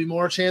 There'll be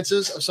more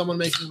chances of someone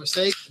making a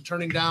mistake and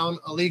turning down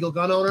a legal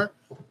gun owner.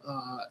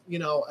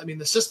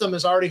 The system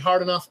is already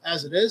hard enough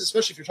as it is,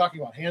 especially if you're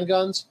talking about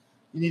handguns.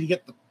 You need to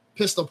get the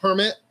pistol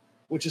permit,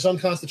 which is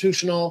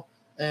unconstitutional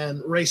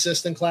and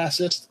racist and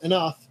classist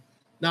enough.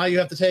 Now you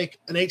have to take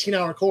an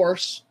 18-hour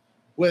course,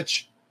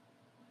 which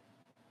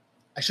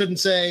I shouldn't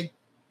say.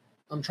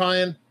 I'm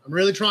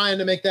really trying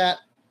to make that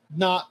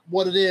not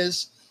what it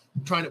is.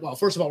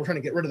 First of all, we're trying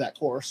to get rid of that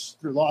course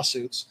through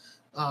lawsuits.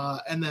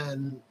 And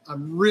then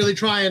I'm really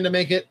trying to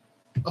make it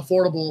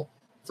affordable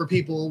for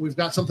people. We've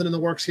got something in the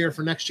works here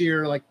for next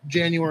year, like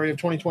January of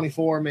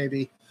 2024,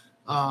 maybe,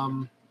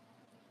 that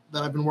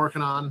I've been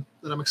working on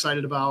that I'm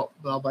excited about,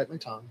 but I'll bite my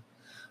tongue.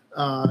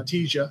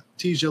 Tease you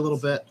a little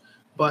bit,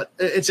 but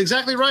it's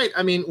exactly right.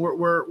 I mean,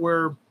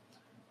 we're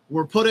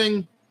we're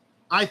putting,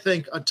 I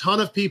think, a ton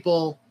of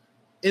people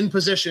in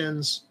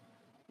positions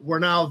where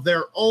now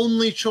their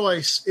only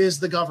choice is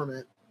the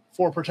government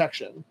for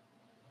protection,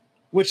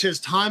 which has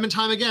time and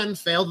time again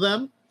failed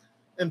them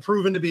and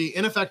proven to be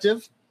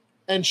ineffective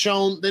and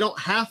shown they don't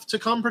have to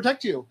come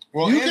protect you.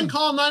 Well, you can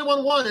call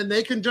 911 and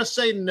they can just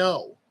say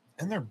no.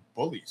 And they're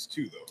bullies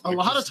too, though. Like a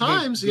lot of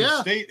times, the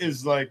state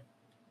is like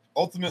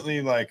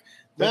ultimately like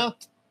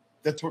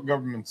that's what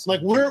government's like.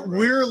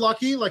 We're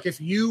lucky. Like if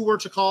you were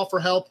to call for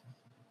help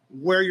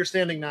where you're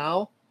standing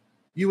now,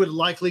 you would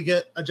likely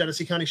get a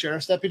Genesee County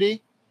Sheriff's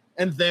deputy,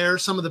 and they're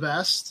some of the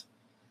best.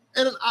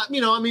 And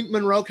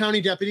Monroe County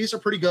deputies are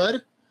pretty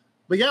good,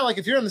 but yeah, like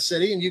if you're in the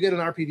city and you get an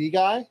RPD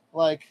guy,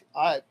 like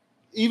I'm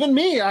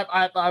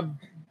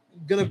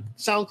gonna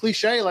sound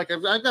cliche, like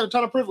I've got a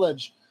ton of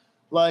privilege.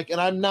 Like,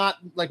 and I'm not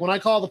like when I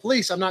call the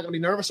police, I'm not going to be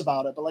nervous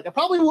about it. But like, I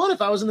probably would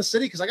if I was in the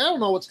city because like I don't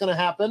know what's going to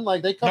happen.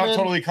 Like they come not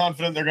totally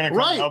confident they're going to come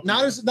right, help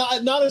not you. as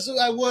not as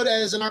I would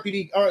as an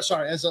RPD or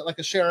sorry, as like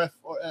a sheriff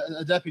or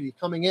a deputy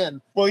coming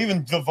in. Well,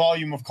 even the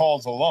volume of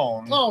calls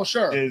alone,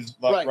 is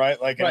like, right,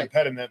 an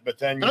impediment. But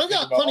then I've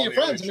got plenty of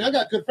friends. I mean, I've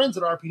got good friends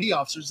that are RPD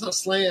officers. It's not a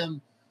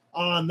slam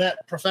on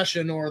that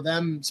profession or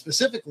them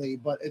specifically,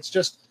 but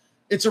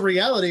it's a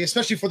reality,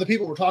 especially for the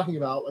people we're talking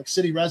about, like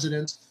city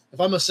residents.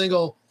 If I'm a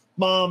single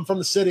mom from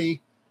the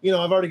city,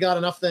 I've already got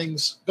enough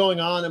things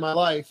going on in my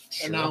life.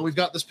 Sure. And now we've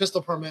got this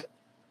pistol permit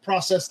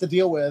process to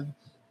deal with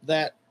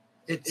that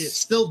it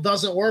still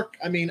doesn't work.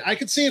 I mean, I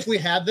could see if we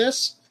had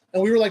this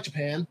and we were like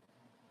Japan,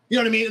 you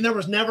know what I mean? And there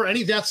was never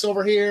any deaths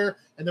over here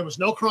and there was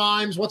no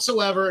crimes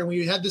whatsoever. And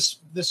we had this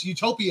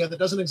utopia that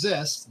doesn't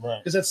exist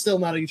because that's still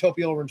not a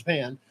utopia over in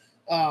Japan.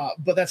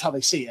 But that's how they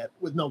see it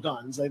with no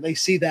guns. They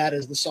see that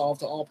as the solve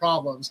to all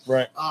problems.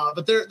 Right.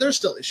 But there's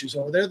still issues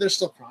over there. There's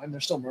still crime.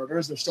 There's still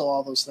murders. There's still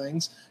all those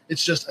things.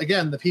 It's just,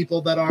 again, the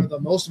people that are the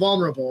most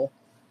vulnerable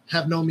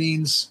have no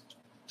means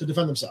to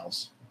defend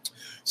themselves.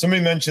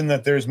 Somebody mentioned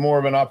that there's more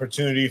of an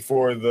opportunity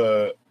for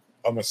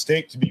a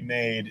mistake to be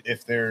made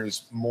if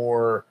there's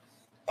more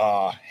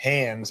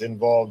hands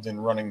involved in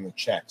running the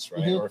checks,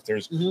 right? Or if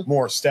there's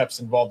more steps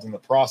involved in the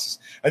process.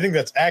 I think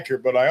that's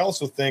accurate, but I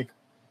also think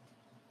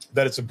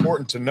that it's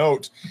important to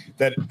note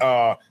that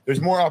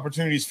there's more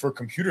opportunities for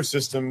computer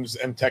systems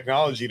and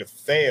technology to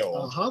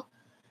fail.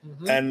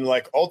 And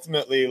like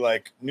ultimately,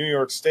 like New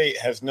York State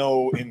has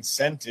no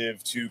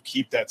incentive to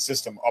keep that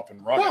system up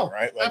and running,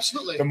 right? Like,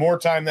 absolutely. The more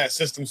time that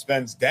system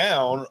spends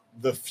down,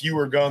 the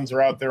fewer guns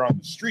are out there on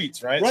the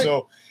streets, right?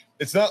 So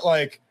it's not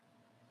like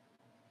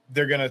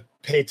they're going to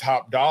pay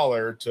top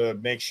dollar to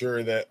make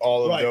sure that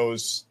all of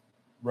those,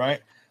 right?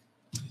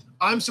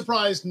 I'm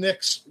surprised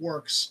NICS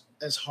works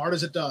as hard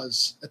as it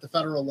does at the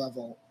federal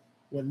level.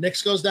 When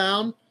NICS goes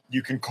down,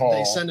 you can call.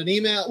 They send an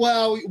email.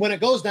 Well, when it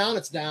goes down,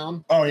 it's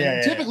down. Oh,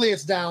 yeah. Typically,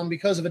 it's down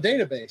because of a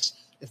database.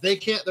 If they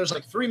can't, there's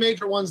like three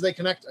major ones they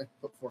connect. I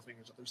put four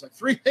fingers up. There's like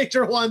three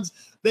major ones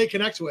they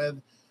connect with,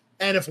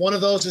 and if one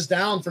of those is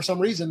down for some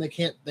reason, they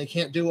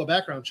can't do a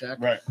background check.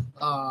 Right.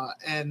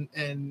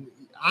 And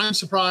I'm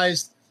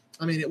surprised.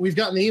 I mean, we've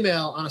gotten the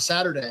email on a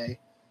Saturday,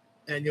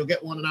 and you'll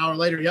get one an hour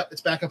later. Yep,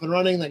 it's back up and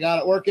running. They got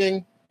it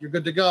working. You're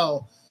good to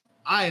go.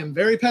 I am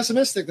very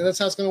pessimistic that that's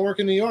how it's going to work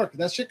in New York.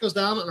 That shit goes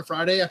down on a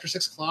Friday after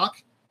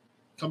 6:00.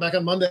 Come back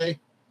on Monday,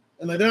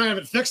 and they don't have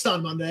it fixed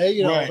on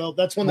Monday.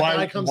 That's when the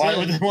guy comes in. Why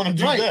would they want to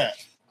do that?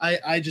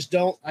 I just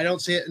don't. I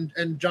don't see it.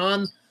 And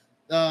John,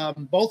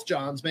 both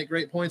Johns make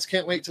great points.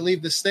 Can't wait to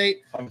leave the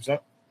state.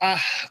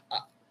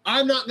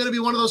 I'm not going to be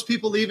one of those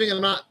people leaving.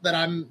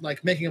 I'm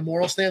like making a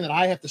moral stand that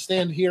I have to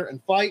stand here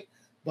and fight.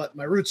 But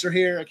my roots are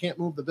here. I can't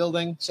move the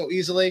building so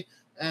easily.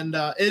 And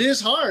it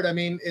is hard. I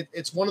mean,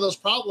 it's one of those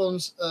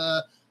problems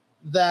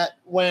that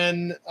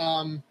when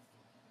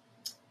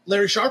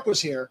Larry Sharp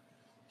was here,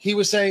 he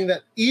was saying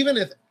that even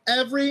if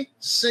every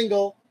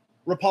single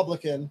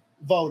Republican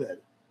voted,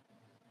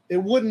 it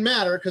wouldn't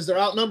matter because they're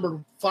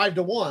outnumbered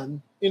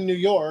 5-1 in New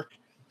York.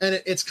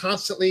 And it's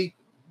constantly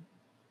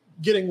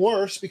getting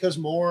worse because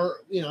more,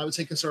 I would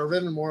say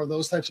conservative and more of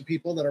those types of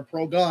people that are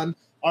pro-gun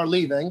are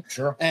leaving.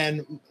 Sure.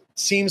 And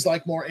seems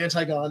like more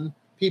anti-gun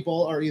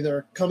people are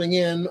either coming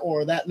in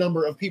or that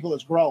number of people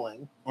is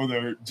growing. Or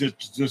they're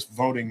just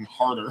voting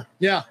harder.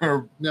 Yeah.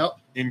 Or Yep.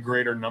 in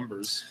greater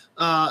numbers.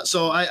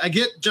 So I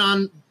get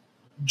John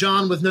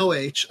with no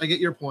H. I get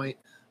your point.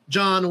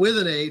 John with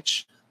an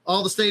H.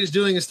 All the state is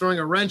doing is throwing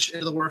a wrench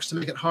into the works to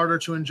make it harder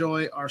to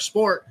enjoy our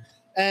sport.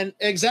 And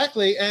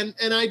exactly. And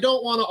I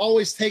don't want to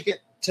always take it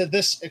to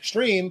this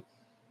extreme,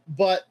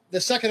 but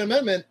the Second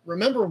Amendment,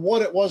 remember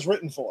what it was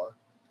written for.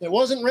 It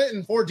wasn't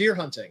written for deer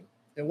hunting.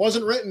 It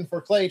wasn't written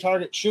for clay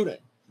target shooting.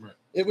 Right.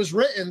 It was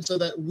written so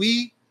that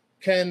we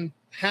can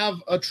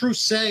have a true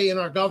say in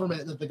our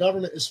government, that the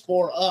government is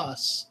for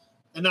us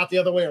and not the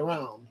other way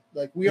around.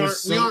 Like we aren't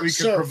we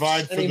can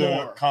provide for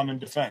anymore. The common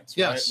defense,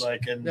 yes. right?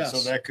 So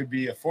that could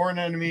be a foreign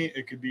enemy,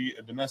 it could be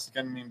a domestic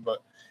enemy,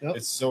 but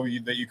it's so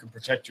that you can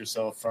protect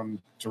yourself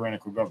from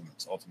tyrannical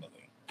governments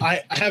ultimately.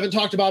 I haven't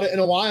talked about it in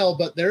a while,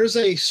 but there's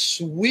a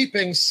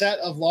sweeping set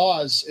of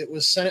laws. It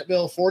was Senate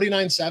Bill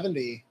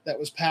 4970 that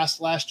was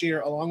passed last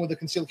year, along with the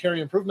Concealed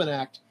Carry Improvement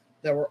Act,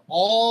 that were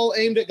all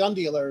aimed at gun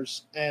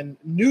dealers. And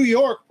New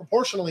York,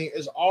 proportionally,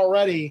 is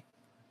already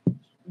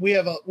we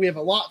have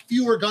a lot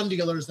fewer gun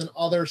dealers than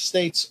other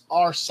states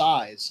our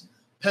size.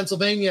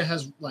 Pennsylvania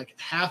has like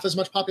half as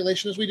much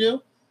population as we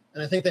do,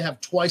 and I think they have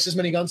twice as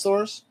many gun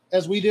stores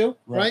as we do.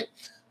 Right?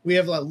 We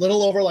have a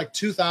little over like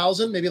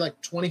 2,000, maybe like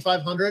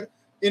 2,500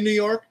 in New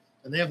York,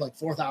 and they have like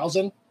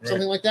 4,000,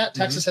 something like that.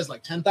 Texas has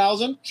like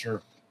 10,000.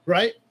 Sure.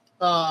 Right?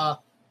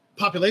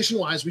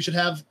 Population-wise, we should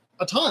have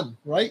a ton,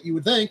 right? You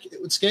would think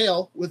it would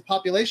scale with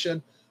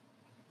population.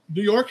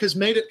 New York has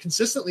made it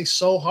consistently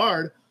so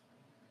hard,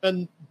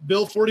 and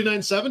Bill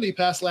 4970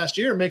 passed last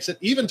year makes it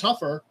even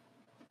tougher.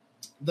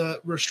 The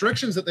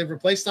restrictions that they've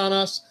replaced on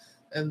us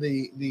and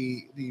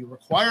the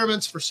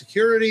requirements for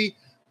security,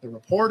 the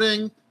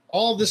reporting,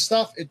 all of this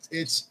stuff,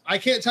 it's I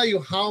can't tell you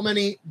how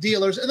many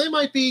dealers, and they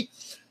might be,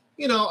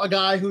 a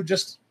guy who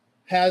just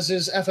has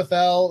his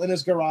FFL in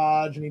his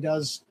garage and he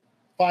does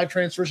 5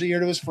 transfers a year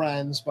to his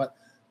friends, but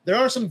there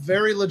are some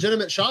very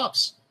legitimate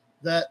shops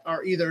that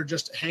are either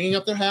just hanging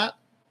up their hat,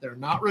 they're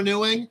not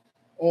renewing,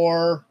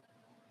 or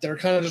they're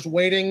kind of just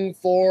waiting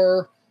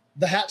for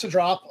the hat to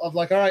drop of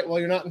like, all right, well,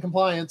 you're not in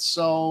compliance,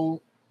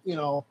 so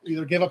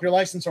either give up your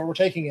license or we're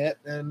taking it,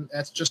 and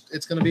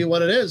it's going to be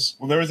what it is.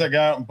 Well, there was that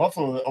guy out in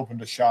Buffalo that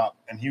opened a shop,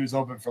 and he was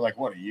open for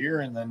a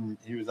year, and then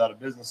he was out of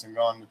business and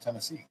gone to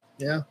Tennessee.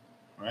 Yeah.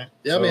 Right?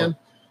 Yeah, so, man.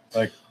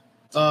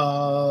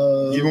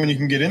 Even when you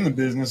can get in the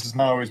business, it's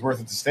not always worth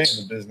it to stay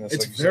in the business.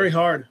 It's very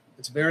hard.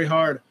 It's very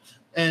hard.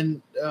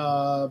 And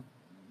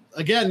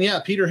again,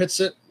 yeah, Peter hits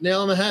it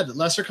nail on the head.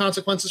 Lesser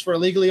consequences for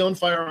illegally owned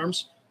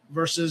firearms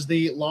versus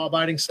the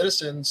law-abiding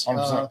citizens. We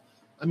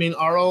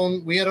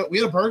had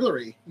a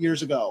burglary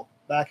years ago,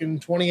 back in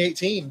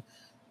 2018,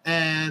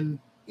 and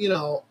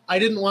I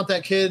didn't want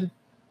that kid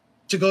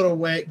to go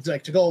away for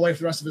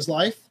the rest of his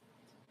life,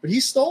 but he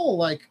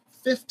stole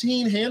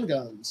 15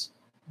 handguns,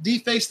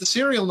 defaced the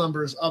serial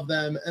numbers of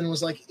them, and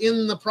was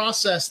in the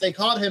process. They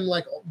caught him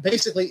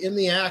basically in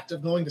the act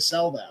of going to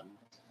sell them.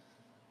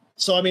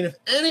 So if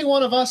any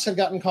one of us had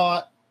gotten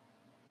caught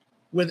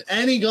with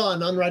any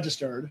gun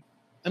unregistered,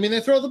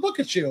 they throw the book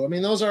at you.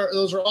 Those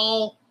are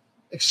all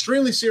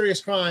extremely serious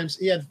crimes.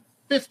 He had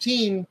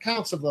 15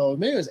 counts of those.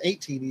 Maybe it was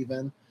 18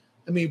 even.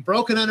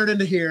 Broke and entered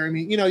into here.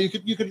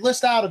 You could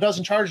list out a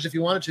dozen charges if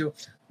you wanted to.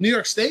 New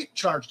York State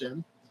charged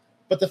him,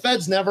 but the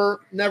feds never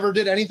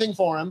did anything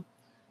for him.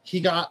 He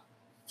got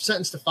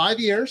sentenced to 5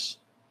 years.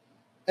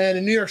 And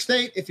in New York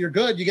State, if you're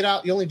good, you get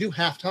out, you only do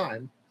half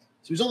time.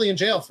 So he's only in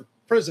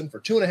prison for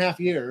 2.5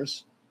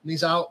 years, and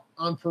he's out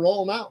on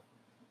parole now,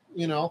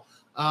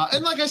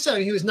 and like I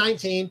said, he was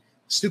 19,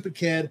 stupid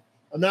kid.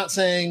 I'm not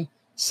saying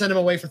send him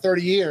away for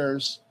 30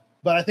 years,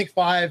 but I think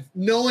 5,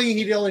 knowing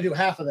he'd only do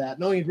half of that,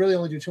 knowing he'd really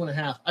only do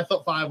 2.5, I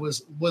thought 5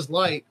 was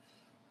light,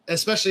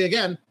 especially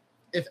again,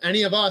 if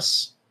any of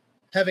us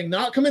having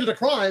not committed a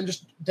crime,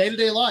 just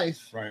day-to-day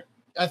life, right?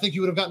 I think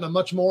you would have gotten a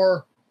much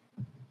more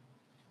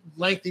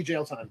lengthy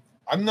jail time.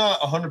 I'm not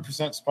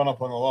 100% spun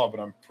up on the law,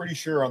 but I'm pretty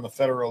sure on the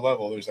federal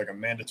level, there's a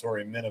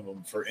mandatory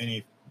minimum for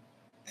any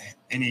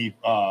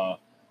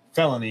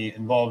felony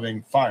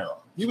involving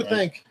firearms. You would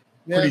think.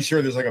 Yeah. Pretty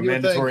sure there's a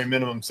mandatory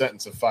minimum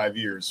sentence of 5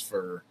 years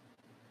for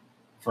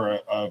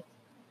a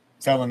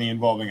felony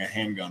involving a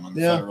handgun on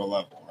the federal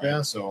level. Right?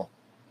 Yeah. So,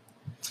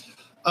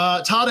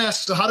 Todd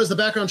asks, so how does the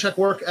background check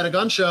work at a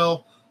gun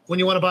show when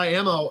you want to buy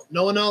ammo?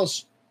 No one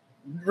knows.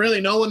 Really,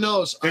 no one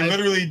knows. They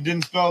literally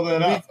didn't spell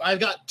that out. I've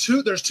got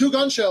 2. There's 2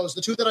 gun shows.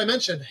 The 2 that I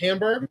mentioned,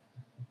 Hamburg,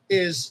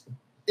 is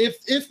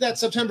if that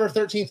September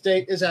 13th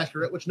date is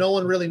accurate, which no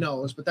one really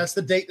knows, but that's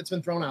the date that's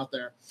been thrown out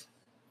there.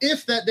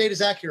 If that date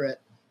is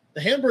accurate, the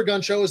Hamburg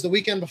gun show is the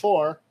weekend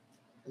before,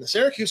 and the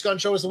Syracuse gun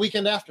show is the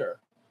weekend after.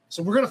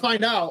 So we're going to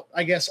find out,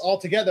 I guess, all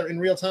together in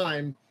real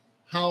time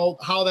how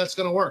that's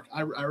going to work.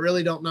 I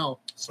really don't know.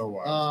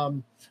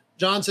 So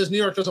John says New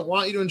York doesn't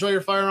want you to enjoy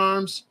your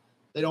firearms.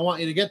 They don't want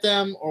you to get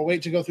them or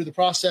wait to go through the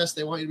process.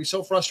 They want you to be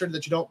so frustrated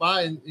that you don't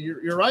buy. And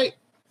you're right.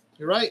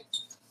 You're right.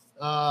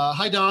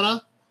 Hi,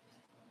 Donna.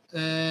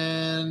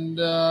 And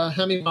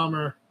Hemi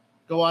Bomber,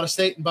 go out of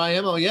state and buy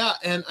ammo. Yeah.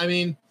 And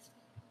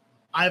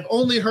I've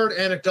only heard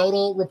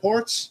anecdotal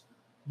reports,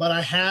 but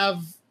I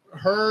have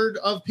heard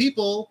of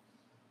people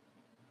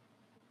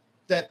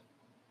that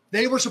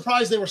they were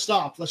surprised they were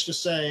stopped. Let's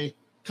just say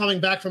coming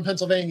back from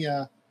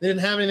Pennsylvania, they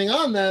didn't have anything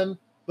on them.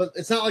 But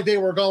it's not like they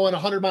were going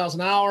 100 miles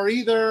an hour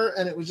either.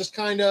 And it was just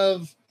kind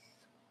of,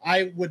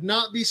 I would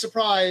not be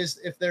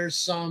surprised if there's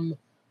some,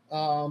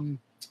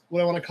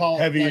 what I want to call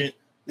heavy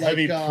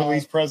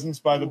police presence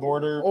by the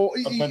border of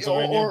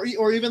Pennsylvania.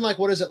 Or even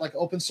what is it,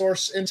 open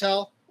source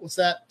intel? What's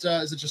that?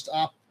 Is it just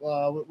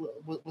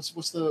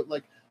what's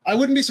the, I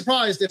wouldn't be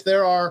surprised if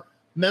there are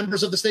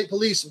members of the state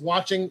police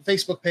watching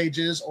Facebook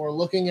pages or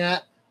looking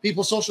at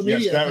people's social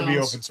media that accounts, would be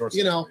open source.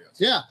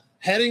 Yeah.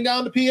 Heading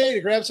down to PA to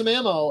grab some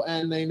ammo,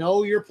 and they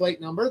know your plate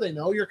number, they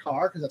know your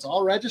car because that's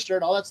all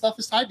registered. All that stuff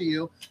is tied to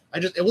you.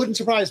 It wouldn't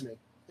surprise me.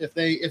 If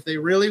they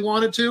really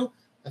wanted to,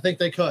 I think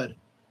they could.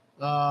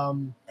 I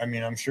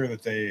mean, I'm sure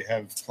that they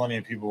have plenty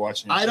of people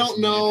watching. I don't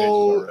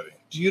know.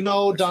 Do you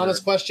know Donna's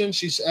question?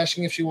 She's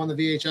asking if she won the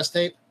VHS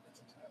tape.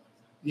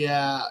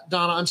 Yeah,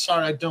 Donna, I'm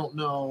sorry, I don't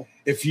know.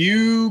 If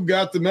you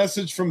got the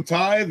message from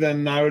Ty,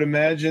 then I would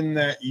imagine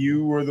that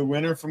you were the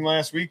winner from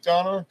last week,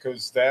 Donna,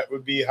 because that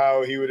would be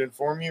how he would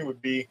inform you,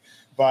 would be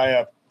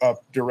by a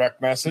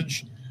direct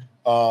message.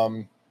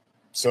 So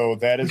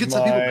that is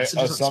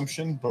my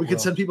assumption. But we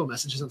could send people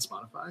messages on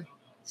Spotify.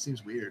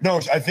 Seems weird. No,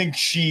 I think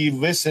she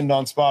listened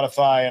on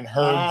Spotify and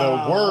heard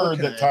the word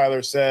that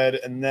Tyler said,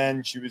 and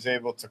then she was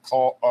able to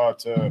call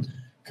to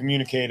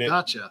communicate it.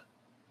 Gotcha.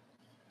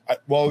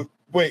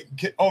 Wait.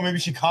 Oh, maybe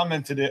she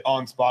commented it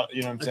on Spot.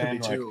 You know what I'm saying?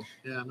 Could be too.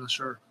 Yeah, I'm not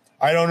sure.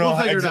 I don't know.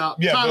 We'll figure it out.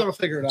 Yeah, Tyler will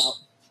figure it out.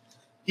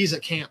 He's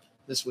at camp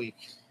this week.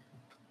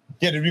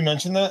 Yeah, did we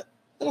mention that?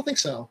 I don't think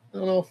so. I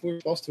don't know if we were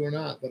supposed to or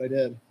not, but I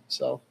did.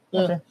 So,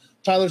 okay.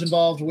 Tyler's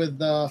involved with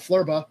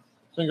FLRBA,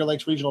 Finger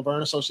Lakes Regional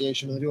Burn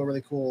Association, and they do a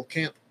really cool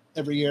camp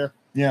every year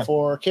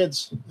for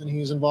kids, and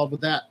he's involved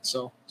with that.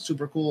 So,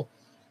 super cool.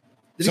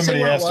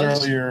 Somebody asked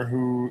earlier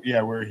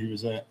where he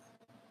was at.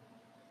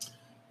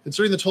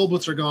 Considering the toll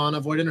booths are gone,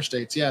 avoid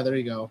interstates. Yeah, there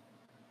you go.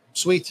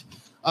 Sweet.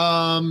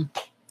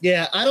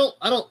 Yeah, I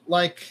don't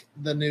like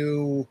the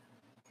new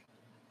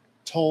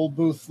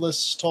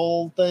tollbooth-less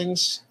toll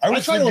things. I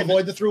try to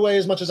avoid the throughway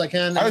as much as I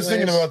can. I was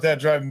thinking about that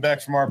driving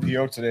back from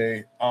RPO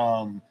today. So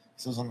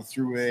I was on the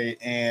throughway,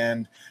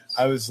 and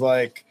I was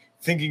like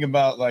thinking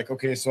about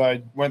okay, so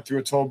I went through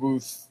a toll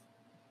booth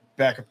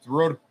back up the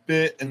road a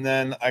bit, and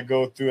then I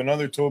go through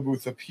another toll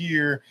booth up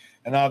here.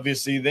 And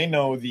obviously, they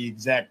know the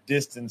exact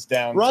distance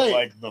down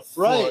to the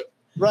foot.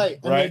 Right.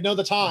 And they know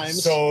the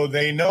times. So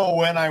they know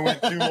when I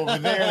went through over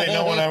there. They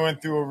know when I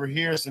went through over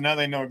here. So now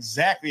they know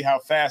exactly how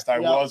fast I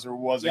was or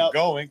wasn't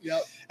going.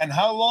 Yep. And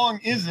how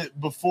long is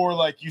it before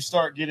you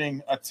start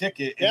getting a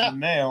ticket in the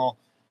mail?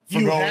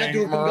 You had to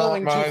have been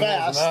going too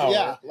fast.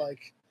 Yeah.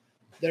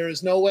 There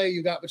is no way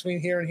you got between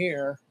here and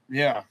here.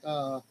 Yeah.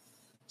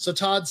 So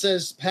Todd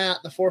says, Pat,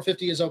 the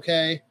 450 is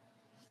okay.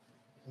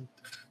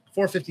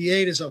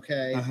 458 is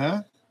okay.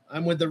 Uh-huh.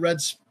 I'm with the Red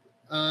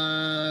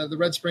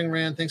Spring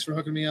Ran. Thanks for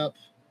hooking me up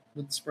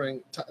with the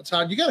spring.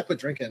 Todd, you got to quit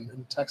drinking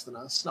and texting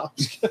us. No,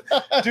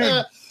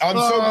 dude, I'm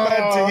so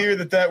glad to hear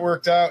that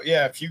worked out.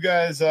 Yeah, if you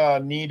guys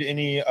need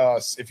any,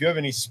 if you have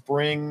any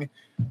spring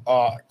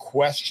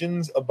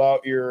questions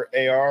about your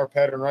AR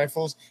pattern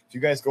rifles, if you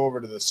guys go over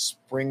to the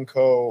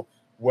Springco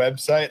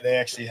website, they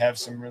actually have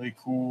some really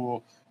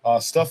cool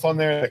stuff on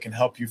there that can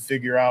help you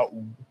figure out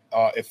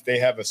if they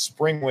have a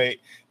spring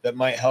weight that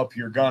might help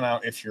your gun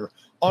out if you're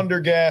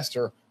undergassed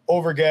or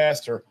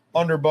overgassed or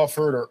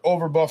underbuffered or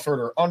overbuffered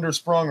or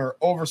undersprung or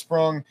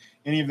oversprung,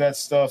 any of that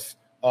stuff.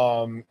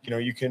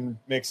 You can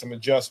make some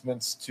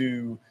adjustments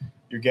to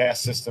your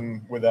gas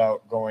system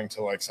without going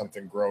to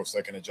something gross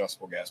like an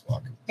adjustable gas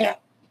block. Yeah.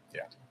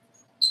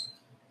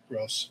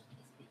 Gross.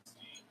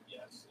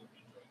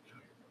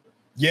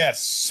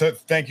 Yes. So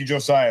thank you,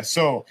 Josiah.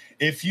 So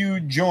if you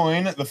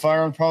join the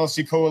Firearm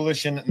Policy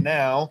Coalition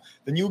now,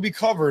 then you'll be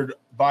covered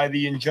by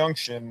the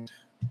injunction.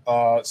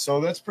 So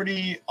that's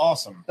pretty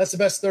awesome. That's the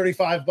best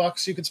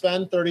 $35 you could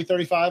spend, 30,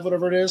 35,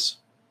 whatever it is.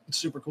 It's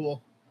super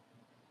cool.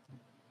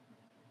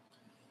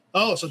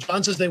 Oh, so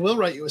John says they will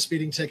write you a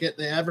speeding ticket.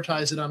 They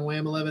advertise it on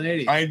Wham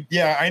 1180.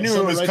 I knew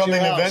it was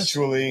coming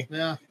eventually.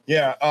 Yeah.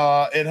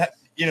 Yeah.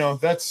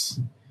 That's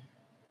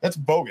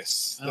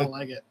bogus. I don't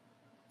like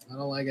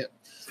it.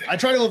 I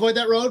try to avoid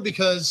that road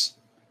because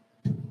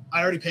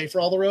I already pay for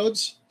all the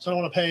roads, so I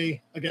don't want to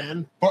pay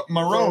again. But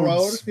my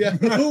roads. Yeah.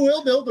 Who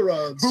will build the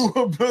roads? Who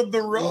will build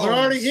the roads? Well, they're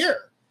already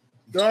here.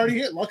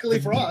 Luckily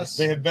for us.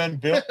 They have been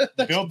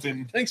built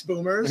in. Thanks,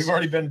 boomers. They've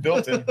already been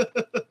built in.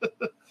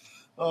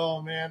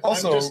 Oh, man.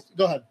 Also,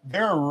 go ahead.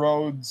 There are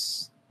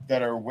roads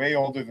that are way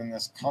older than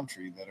this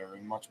country that are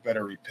in much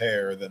better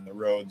repair than the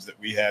roads that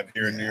we have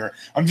here in New York.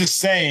 I'm just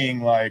saying,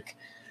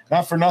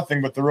 not for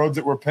nothing, but the roads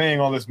that we're paying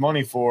all this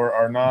money for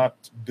are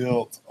not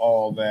built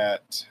all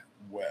that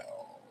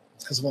well.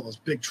 It's because of all those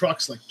big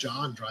trucks like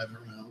John driving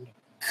around.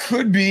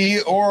 Could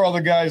be, or all the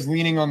guys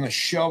leaning on the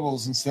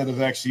shovels instead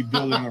of actually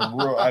building the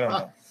road. I don't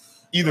know.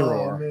 Either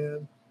or.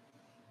 Man.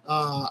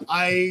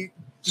 I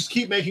just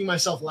keep making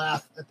myself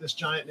laugh at this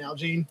giant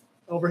Nalgene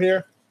over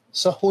here.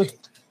 So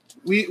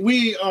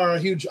we are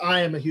I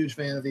am a huge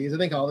fan of these. I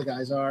think all the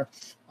guys are.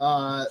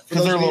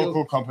 Because they're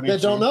local companies.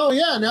 That don't know,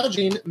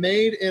 Nalgene,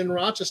 made in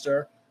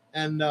Rochester.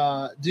 And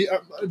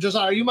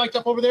Josiah, are you mic'd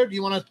up over there? Do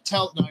you want to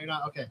tell? No, you're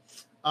not. Okay.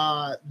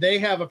 They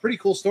have a pretty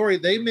cool story.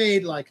 They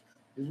made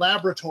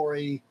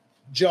laboratory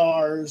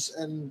jars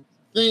and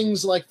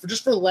things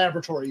for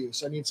laboratory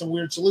use. I need some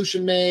weird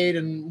solution made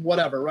and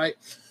whatever, right?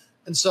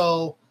 And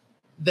so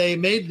they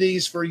made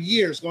these for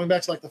years, going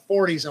back to the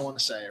 40s, I want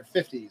to say, or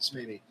 50s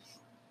maybe.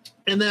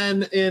 And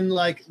then in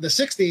the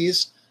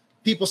 60s,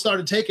 people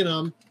started taking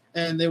them.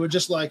 And they were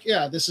just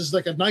this is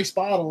a nice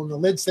bottle and the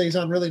lid stays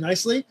on really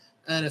nicely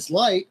and it's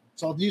light.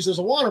 So I'll use it as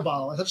a water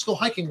bottle. I'll just go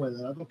hiking with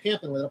it. I'll go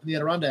camping with it up in the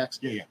Adirondacks.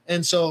 Yeah.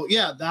 And so,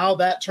 now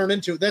that turned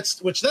into that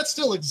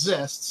still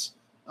exists.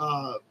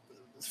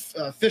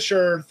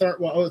 Fisher,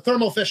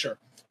 Thermo Fisher.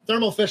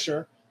 Thermo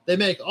Fisher. They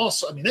make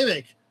also,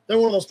 they're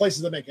one of those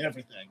places that make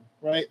everything,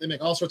 right? They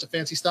make all sorts of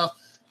fancy stuff,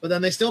 but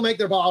then they still make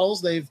their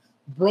bottles. They've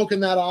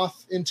broken that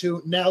off into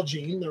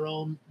Nalgene, their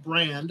own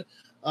brand.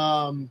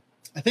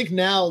 I think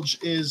Nalge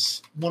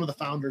is one of the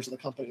founders of the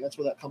company. That's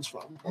where that comes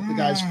from.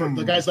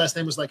 The guy's last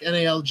name was like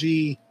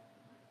NALG.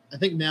 I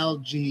think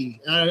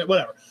Nalg,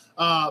 whatever.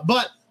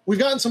 But we've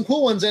gotten some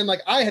cool ones in. Like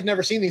I had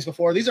never seen these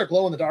before. These are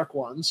glow in the dark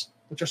ones,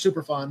 which are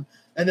super fun.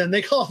 And then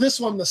they call this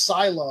one the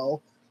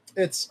Silo.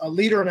 It's 1.5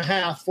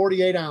 liter,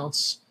 48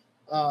 ounce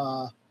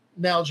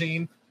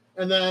Nalgene.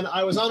 And then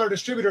I was on our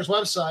distributor's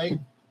website,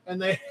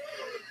 and they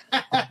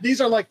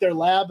these are like their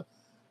lab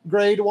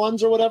grade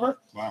ones or whatever.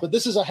 Wow. But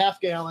this is a half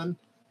gallon.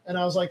 And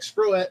I was like,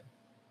 screw it.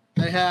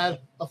 They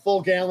had a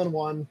full gallon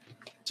one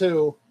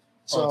too.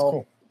 So,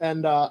 cool.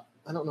 And I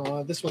don't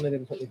know. This one they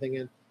didn't put anything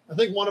in. I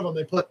think one of them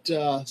they put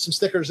some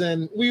stickers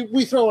in.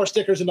 We throw our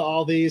stickers into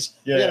all these.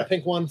 Yeah. We got a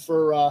pink one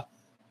for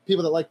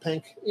people that like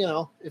pink.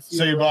 If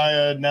So you buy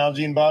a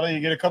Nalgene bottle, you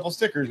get a couple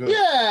stickers with it.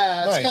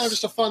 Yeah, it's Nice. kind of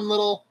just a fun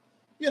little,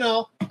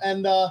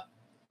 And I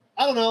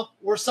don't know.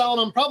 We're selling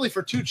them probably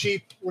for too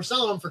cheap. We're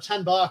selling them for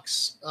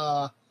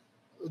 $10.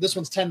 This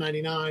one's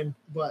 $10.99,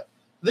 but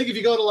I think if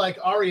you go to like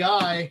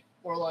REI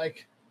or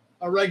like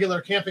a regular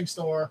camping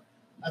store,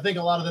 I think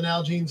a lot of the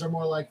Nalgenes are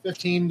more like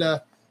 $15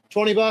 to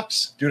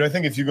 $20. Dude, I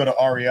think if you go to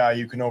REI,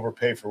 you can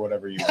overpay for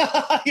whatever you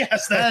want.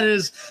 Yes, that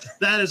is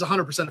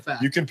 100% a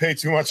fact. You can pay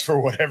too much for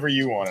whatever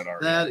you want at REI.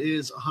 That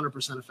is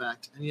 100% a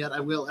fact, and yet I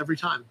will every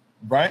time.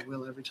 Right? I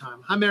will every time.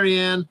 Hi,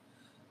 Marianne.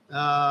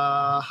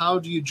 How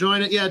do you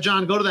join it? Yeah,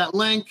 John, go to that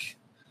link.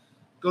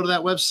 Go to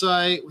that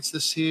website. What's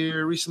this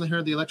here? Recently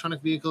heard the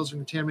electronic vehicles are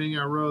contaminating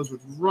our roads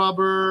with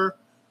rubber.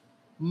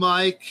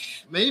 Mike,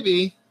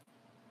 maybe.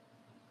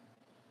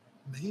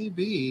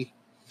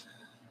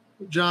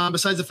 John,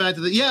 besides the fact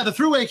that the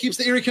Thruway keeps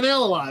the Erie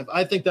Canal alive.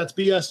 I think that's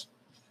BS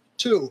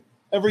too.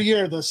 Every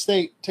year the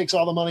state takes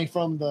all the money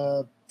from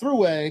the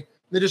Thruway.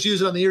 They just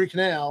use it on the Erie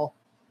Canal.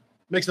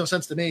 Makes no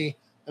sense to me.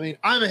 I mean,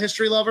 I'm a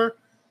history lover,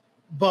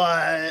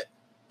 but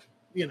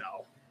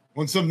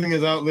When something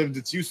has outlived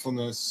its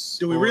useful's,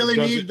 do we really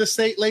need the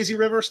state lazy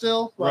river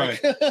still? Right.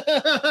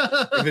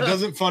 If it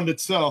doesn't fund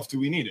itself, do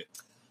we need it?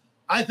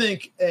 I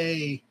think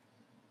a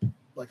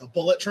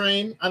bullet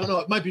train. I don't know.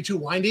 It might be too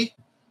windy,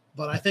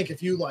 but I think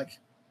if you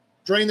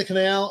drain the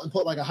canal and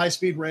put like a high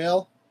speed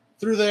rail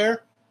through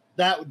there,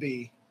 that would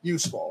be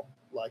useful.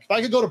 Like if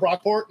I could go to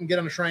Brockport and get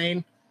on a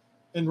train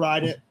and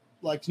ride it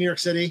like to New York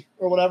City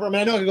or whatever. I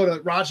mean, I know I could go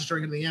to Rochester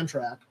and get to the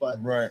Amtrak,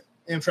 but right.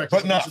 Amtrak,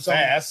 but not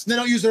fast. They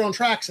don't use their own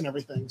tracks and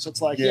everything, so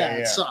it's like,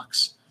 it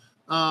sucks.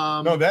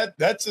 No,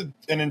 that's an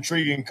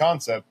intriguing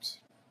concept.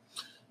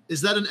 Is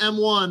that an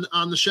M1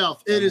 on the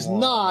shelf? It is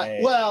not.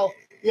 Well,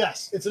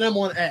 yes, it's an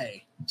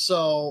M1A.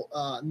 So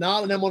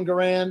not an M1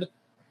 Garand,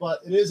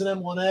 but it is an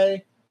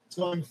M1A. It's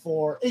going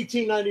for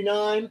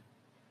 $18.99,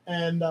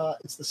 and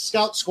it's the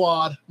Scout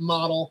Squad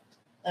model.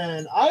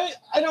 And I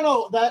don't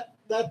know, that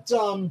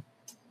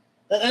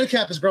end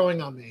cap is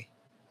growing on me.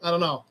 I don't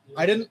know.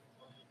 I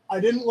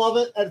didn't love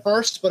it at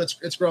first, but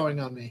it's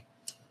growing on me.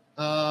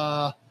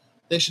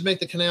 They should make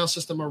the canal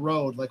system a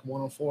road like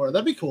 104.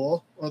 That'd be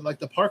cool, or like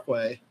the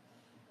Parkway.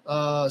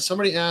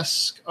 Somebody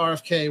asked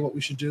RFK what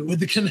we should do with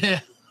the canal.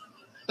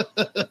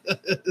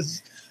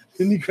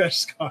 Didn't he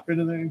crash his car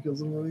into there and kill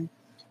somebody?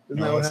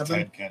 Isn't that what happened?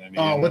 Ted Kennedy.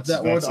 Oh, what's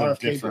that? What That's RFK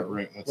a different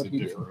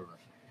river.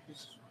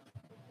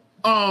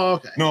 Oh,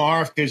 okay. No,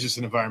 RFK is just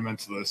an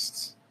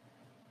environmentalist.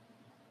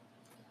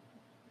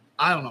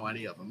 I don't know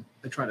any of them.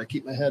 I try to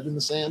keep my head in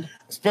the sand.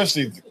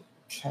 Especially the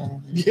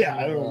Yeah,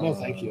 I don't know.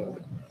 Thank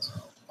you.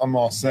 I'm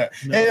all set.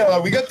 No. Hey,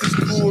 we got this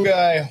cool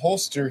guy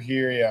holster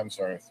here. Yeah, I'm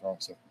sorry, wrong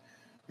stuff.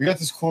 We got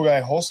this cool guy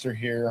holster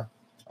here.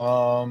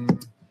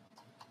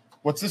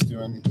 What's this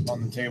doing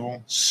on the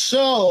table?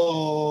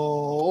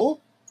 So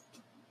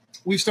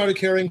we've started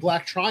carrying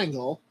Black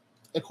Triangle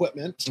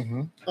equipment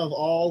of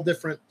all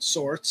different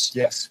sorts.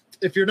 Yes.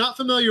 If you're not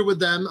familiar with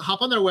them,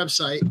 hop on their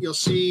website. You'll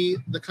see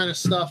the kind of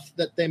stuff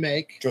that they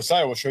make.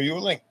 Josiah will show you a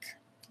link.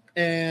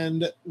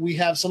 And we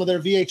have some of their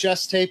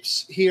VHS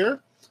tapes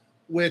here,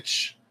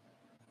 which,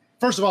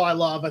 first of all, I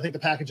love. I think the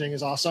packaging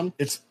is awesome.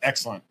 It's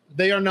excellent.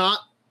 They are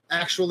not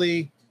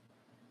actually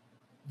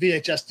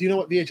VHS. Do you know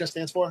what VHS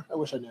stands for? I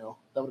wish I knew.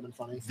 That would have been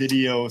funny.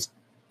 Videos.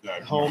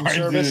 Home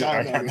service.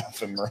 I got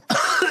nothing, bro.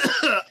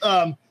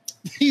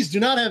 These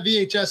do not have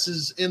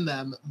VHSs in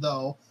them,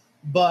 though.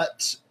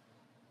 But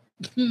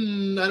I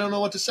don't know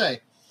what to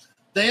say.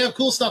 They have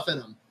cool stuff in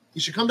them.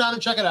 You should come down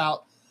and check it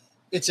out.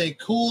 It's a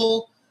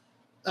cool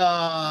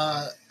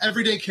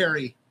everyday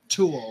carry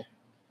tool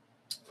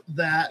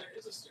that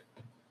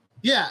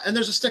and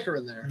there's a sticker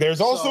in there.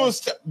 There's also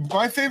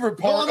my favorite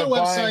part on the of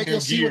website, buying you'll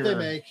see what they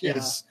make.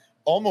 is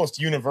almost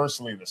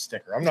universally the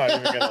sticker. I'm not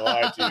even gonna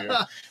lie to you.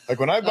 Like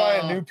when I buy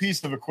a new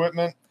piece of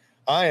equipment,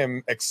 I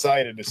am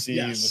excited to see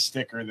the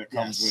sticker that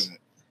comes with it.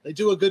 They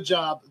do a good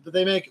job.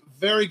 They make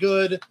very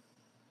good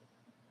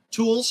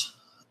tools.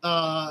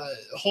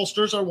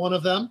 Holsters are one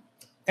of them.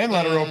 And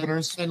letter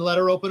openers. And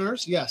letter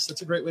openers. Yes,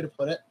 that's a great way to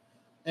put it.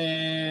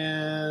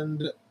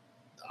 And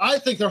I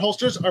think their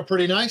holsters are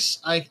pretty nice.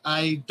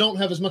 I don't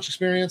have as much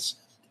experience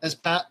as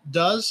Pat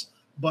does,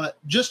 but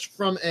just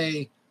from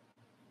a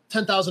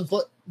 10,000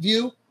 foot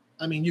view,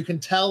 I mean, you can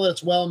tell that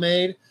it's well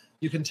made.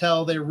 You can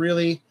tell they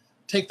really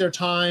take their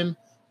time,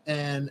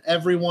 and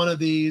every one of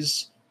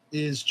these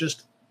is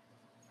just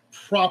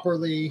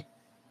properly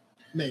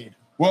made.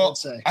 Well,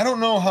 I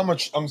don't know how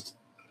much I'm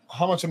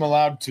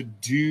allowed to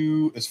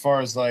do as far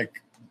as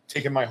like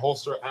taking my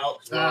holster out.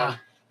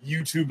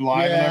 YouTube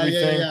Live and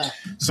everything. Yeah.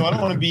 So I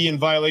don't want to be in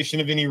violation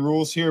of any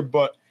rules here,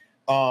 but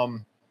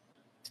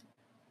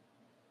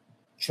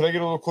should I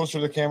get a little closer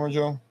to the camera,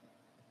 Joe?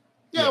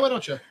 Yeah, why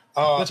don't you?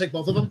 I'll take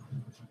both of them.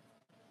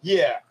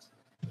 Yeah.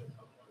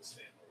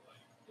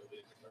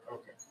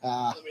 Okay.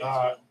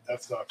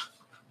 That sucks.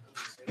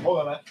 Hold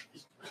on, man.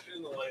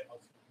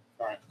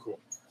 All right, cool.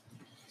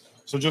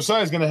 So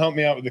Josiah's going to help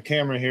me out with the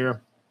camera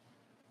here.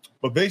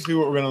 But basically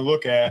what we're going to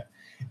look at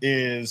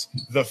is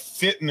the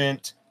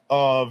fitment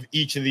of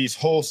each of these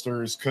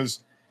holsters, because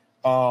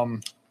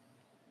we'll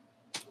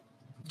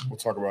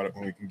talk about it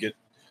when we can get a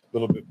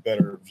little bit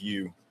better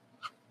view.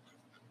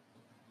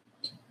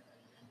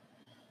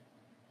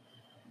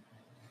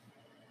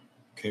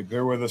 Okay,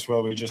 bear with us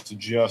while we just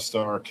adjust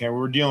our camera.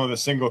 We're dealing with a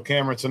single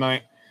camera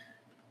tonight.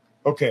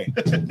 Okay,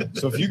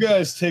 so if you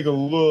guys take a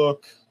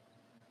look,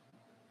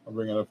 I'll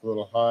bring it up a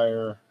little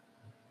higher.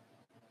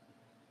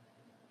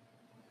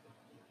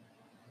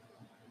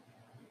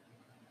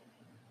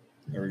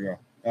 There we go.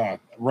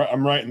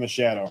 I'm right in the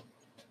shadow.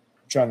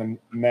 I'm trying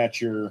to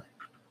match your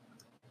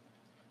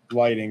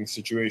lighting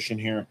situation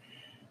here.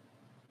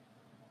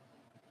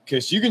 Okay,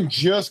 so you can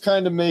just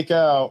kind of make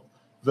out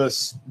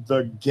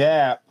the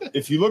gap.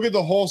 If you look at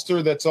the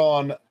holster that's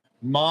on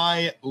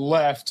my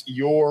left,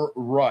 your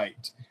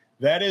right,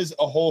 that is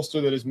a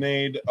holster that is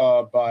made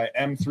by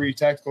M3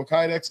 Tactical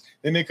Kydex.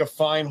 They make a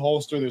fine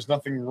holster. There's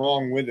nothing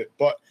wrong with it.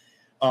 But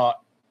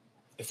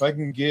if I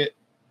can get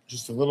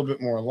just a little bit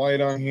more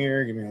light on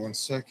here, give me 1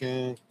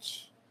 second.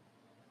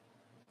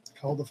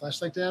 Hold the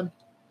flashlight down.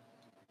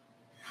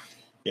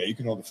 Yeah, you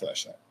can hold the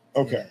flashlight.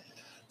 Okay.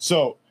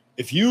 So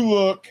if you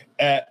look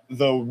at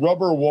the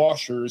rubber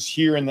washers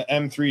here in the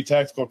M3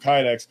 Tactical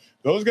Kydex,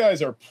 those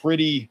guys are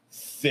pretty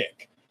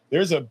thick.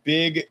 There's a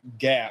big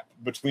gap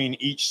between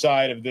each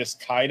side of this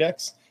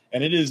Kydex,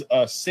 and it is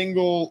a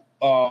single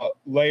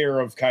layer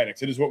of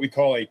Kydex. It is what we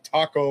call a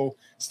taco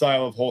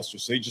style of holster.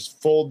 So you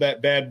just fold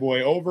that bad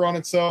boy over on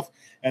itself,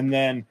 and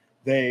then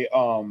they,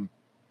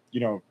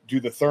 do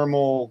the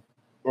thermal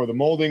or the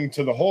molding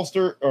to the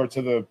holster or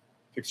to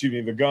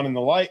the gun and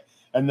the light,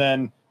 and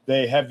then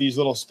they have these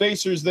little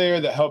spacers there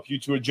that help you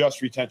to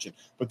adjust retention.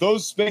 But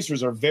those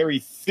spacers are very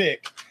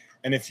thick,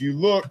 and if you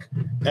look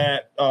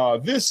at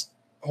this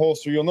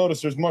holster, you'll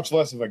notice there's much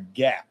less of a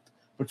gap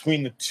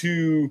between the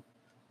two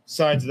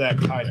sides of that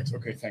Kydex.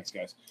 Okay, thanks,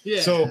 guys.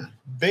 Yeah. So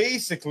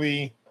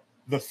basically,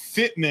 the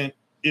fitment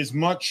is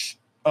much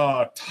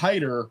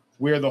tighter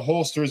where the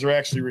holsters are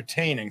actually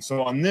retaining.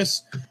 So on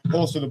this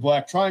holster, the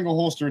Black Triangle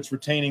holster, it's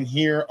retaining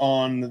here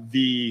on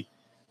the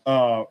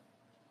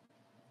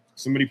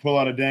somebody pull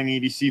out a dang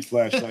EDC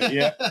flashlight.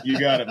 Yeah, you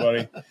got it,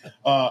 buddy.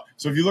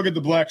 So if you look at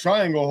the Black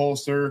Triangle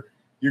holster,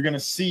 you're going to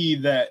see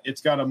that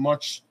it's got a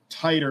much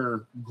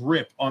tighter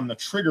grip on the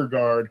trigger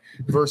guard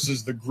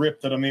versus the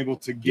grip that I'm able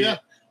to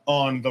get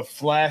on the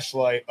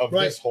flashlight of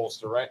this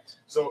holster, right?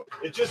 So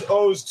it just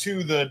owes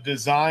to the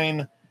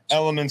design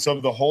elements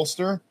of the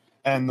holster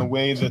and the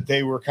way that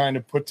they were kind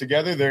of put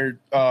together.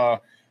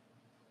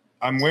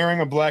 I'm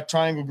wearing a Black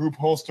Triangle Group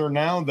holster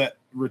now that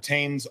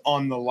retains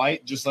on the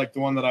light, just like the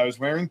one that I was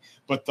wearing,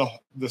 but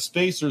the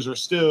spacers are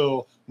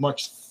still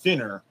much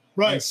thinner.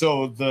 Right. And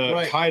so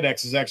the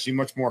Kydex is actually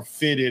much more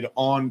fitted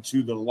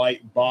onto the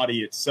light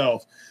body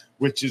itself,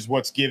 which is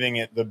what's giving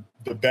it the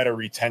better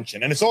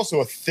retention. And it's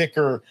also a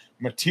thicker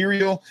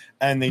material,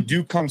 and they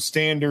do come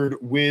standard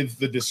with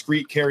the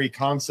discrete carry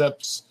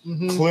concepts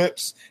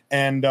clips.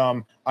 And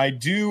I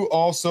do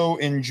also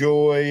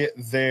enjoy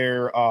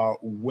their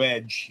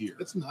wedge here.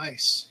 It's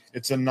nice.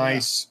 It's a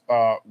nice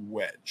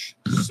wedge.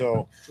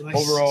 So nice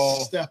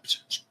overall,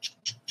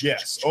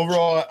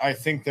 overall, I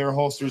think their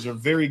holsters are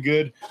very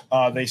good.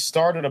 They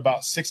start at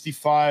about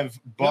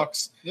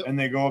 $65, and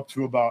they go up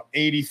to about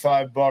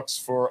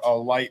 $85 for a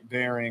light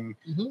bearing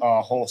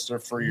holster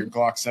for your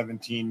Glock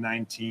 17,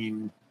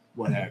 19,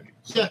 what have you.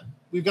 So. Yeah,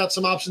 we've got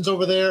some options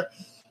over there.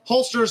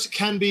 Holsters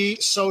can be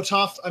so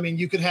tough. I mean,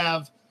 you could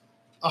have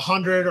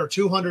 100 or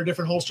 200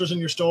 different holsters in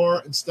your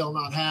store and still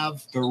not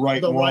have the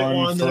right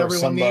one that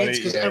everyone needs,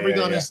 because every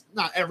gun is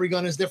not every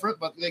gun is different,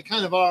 but they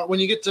kind of are. When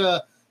you get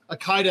to a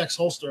Kydex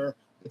holster,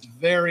 it's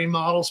very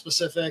model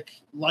specific,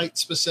 light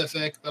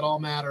specific. That all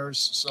matters.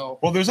 So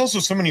well, there's also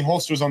so many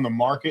holsters on the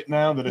market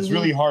now that it's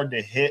really hard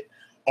to hit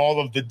all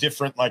of the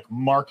different like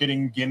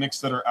marketing gimmicks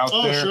that are out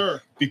there.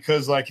 Sure.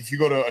 Because like if you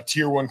go to a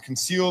tier 1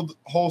 concealed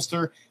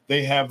holster,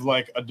 they have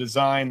like a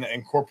design that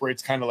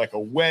incorporates kind of like a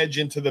wedge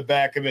into the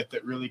back of it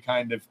that really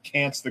kind of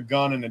cants the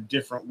gun in a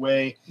different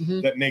way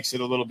that makes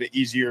it a little bit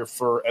easier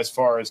for as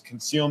far as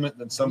concealment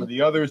than some of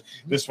the others.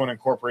 This one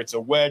incorporates a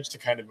wedge to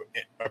kind of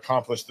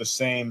accomplish the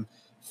same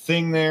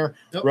thing there,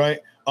 right?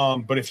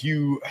 But if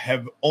you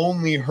have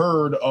only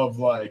heard of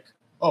like,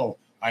 oh,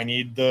 I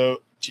need the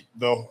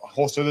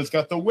holster that's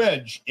got the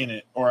wedge in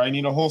it, or I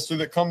need a holster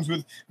that comes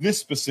with this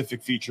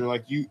specific feature,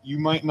 like you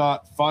might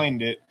not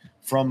find it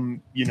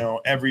from, you know,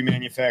 every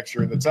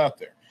manufacturer that's out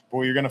there. But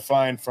what you're going to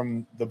find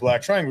from the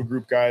Black Triangle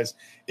Group guys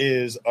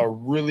is a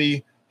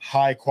really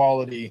high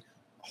quality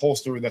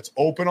holster that's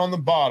open on the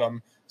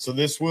bottom. So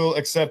this will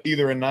accept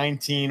either a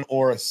 19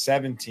 or a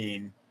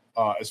 17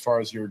 as far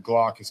as your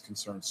Glock is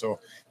concerned. So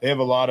they have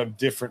a lot of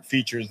different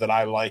features that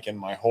I like in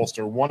my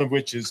holster, one of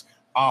which is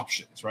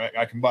options, right?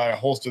 I can buy a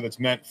holster that's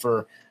meant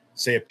for,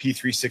 say, a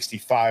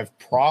P365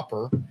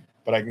 proper,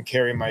 but I can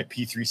carry my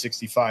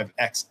P365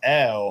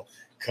 XL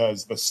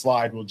because the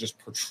slide will just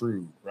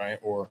protrude, right?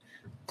 Or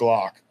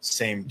Glock,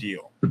 same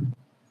deal.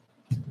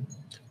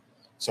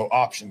 So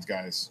options,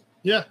 guys.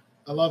 Yeah,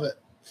 I love it.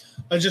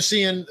 I'm just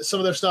seeing some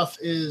of their stuff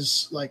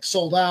is like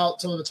sold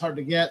out. Some of it's hard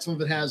to get. Some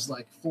of it has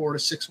like 4 to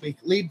 6 week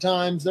lead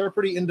times. They're a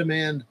pretty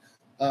in-demand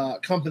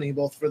company,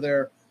 both for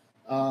their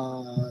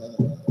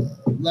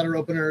letter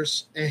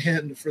openers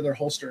and for their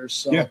holsters.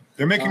 So yeah,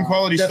 they're making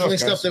quality definitely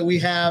stuff that we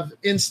have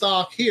in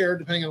stock here,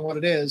 depending on what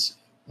it is.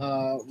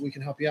 We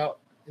can help you out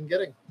in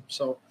getting.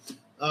 So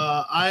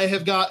I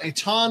have got a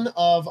ton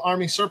of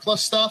Army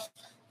surplus stuff.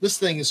 This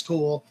thing is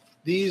cool.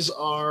 These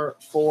are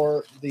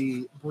for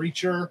the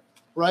breacher,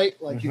 right?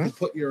 Like you can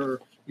put your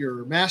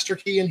master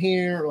key in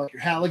here, or like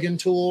your Halligan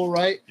tool,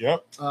 right?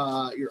 Yep.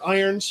 Your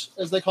irons,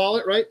 as they call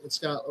it, right? It's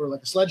got, or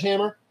like a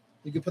sledgehammer.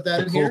 You can put that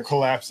in here.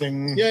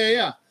 Collapsing.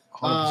 Yeah.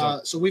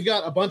 So we've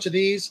got a bunch of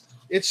these.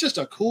 It's just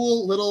a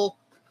cool little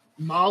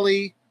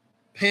Molly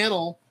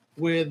panel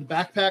with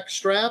backpack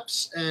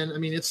straps, and I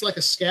mean it's like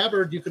a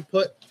scabbard. You could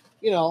put,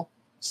 you know,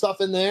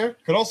 stuff in there.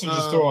 Could also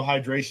just throw a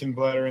hydration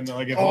bladder in there,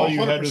 like if all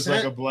you had was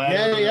like a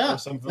bladder or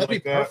something That'd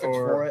like be that, perfect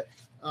or for it.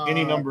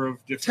 any number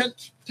of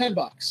different.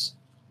 $10.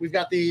 We've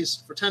got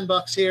these for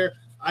 $10 here.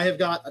 I have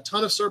got a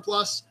ton of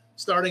surplus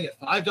starting at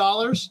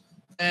 $5.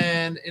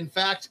 And in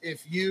fact,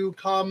 if you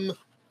come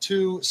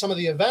to some of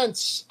the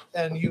events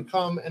and you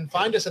come and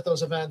find us at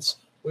those events,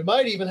 we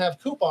might even have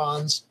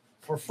coupons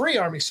for free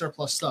Army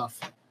surplus stuff.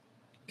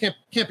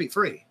 Can't be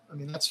free. I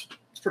mean, it's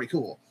pretty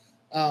cool.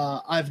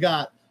 I've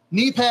got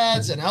knee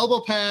pads and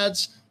elbow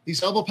pads.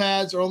 These elbow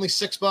pads are only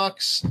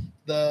 $6.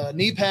 The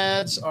knee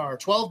pads are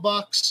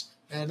 $12.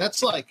 And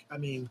that's like, I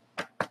mean,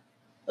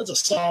 that's a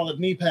solid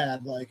knee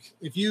pad. Like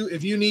if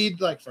you need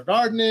like for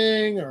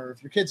gardening, or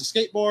if your kid's a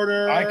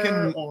skateboarder,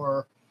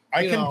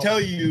 I can tell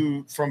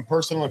you from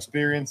personal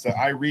experience that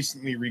I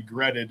recently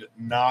regretted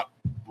not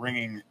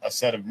bringing a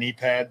set of knee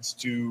pads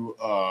to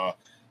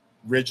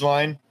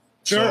Ridgeline.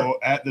 Sure. So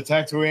at the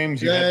Tactical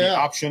Games, you had the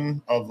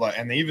option of like,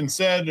 and they even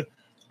said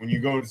when you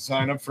go to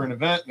sign up for an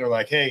event, they're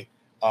like, hey,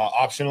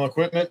 optional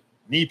equipment,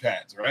 knee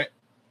pads, right?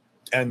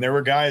 And there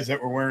were guys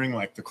that were wearing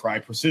like the Cry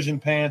Precision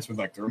pants with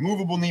like the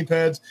removable knee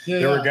pads.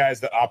 There were guys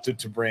that opted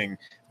to bring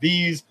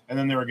these. And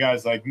then there were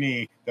guys like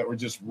me that were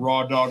just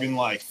raw dogging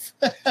life.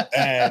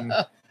 And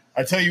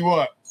I tell you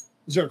what.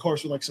 Is there a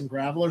course with like some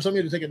gravel or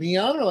something to take a knee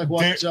on, or like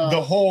what? The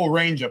whole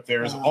range up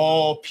there is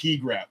all pea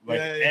grab.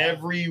 Like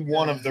every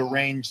one of the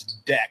range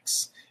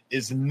decks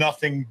is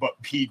nothing but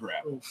pea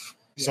grab. Oof.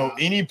 So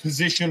any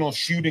positional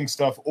shooting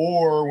stuff,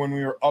 or when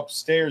we were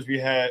upstairs, we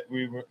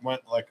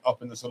went like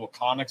up in this little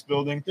Connex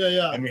building,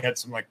 and we had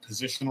some like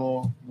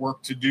positional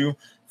work to do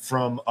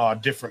from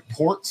different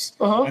ports.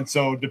 And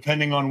so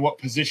depending on what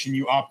position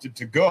you opted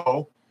to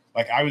go,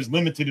 like I was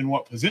limited in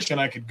what position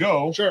I could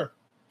go,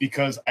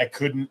 because I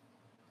couldn't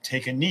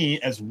take a knee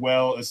as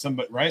well as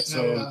somebody, right?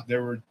 So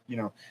there were,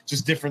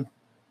 just different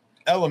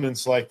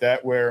elements like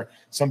that where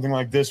something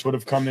like this would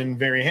have come in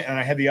very handy, and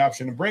I had the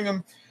option to bring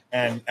them.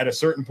 And at a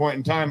certain point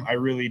in time, I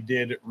really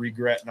did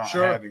regret not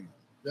having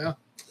them.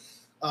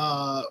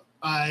 Yeah.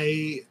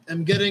 I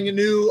am getting a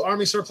new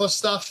Army surplus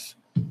stuff.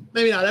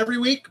 Maybe not every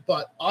week,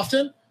 but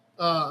often.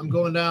 I'm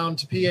going down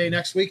to PA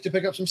next week to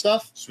pick up some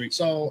stuff. Sweet.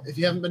 So if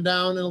you haven't been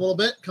down in a little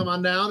bit, come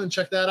on down and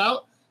check that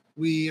out.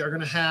 We are going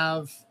to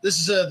have, this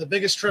is the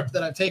biggest trip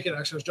that I've taken.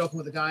 Actually, I was joking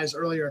with the guys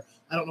earlier.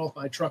 I don't know if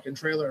my truck and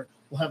trailer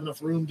will have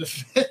enough room to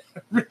fit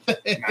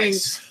everything.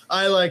 Nice.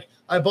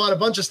 I bought a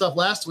bunch of stuff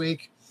last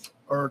week,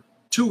 or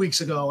 2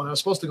 weeks ago, and I was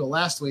supposed to go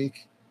I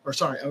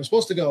was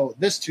supposed to go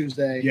this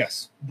Tuesday.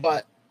 Yes.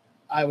 But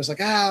I was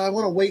like, I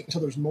want to wait until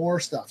there's more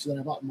stuff. So then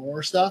I bought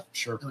more stuff.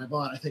 Sure. And I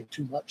bought, I think,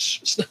 too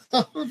much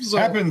stuff. So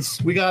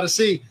happens. We got to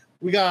see.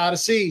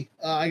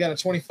 I got a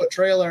 20-foot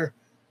trailer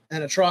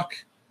and a truck,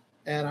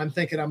 and I'm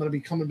thinking I'm going to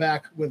be coming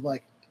back with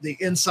like the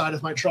inside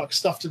of my truck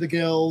stuffed to the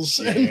gills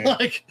and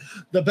like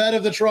the bed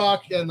of the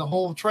truck and the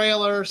whole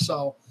trailer.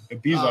 So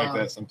it be like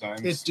that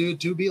sometimes. It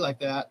do be like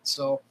that.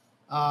 So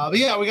But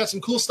yeah, we got some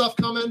cool stuff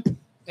coming,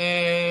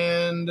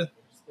 and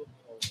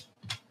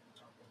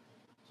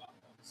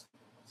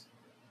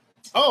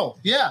oh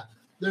yeah,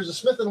 there's a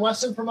Smith &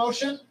 Wesson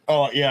promotion.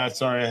 Oh yeah,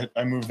 sorry,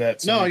 I moved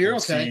that. No, we you're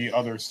can okay. See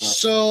other stuff.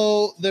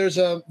 So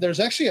there's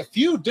actually a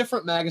few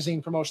different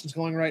magazine promotions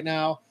going right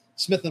now.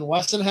 Smith &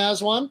 Wesson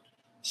has one.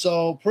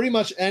 So pretty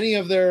much any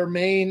of their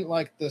main,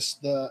 like this,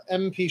 the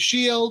MP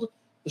Shield,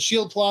 the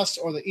Shield Plus,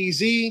 or the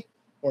EZ,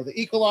 or the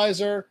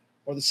Equalizer,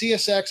 or the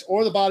CSX,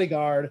 or the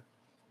Bodyguard,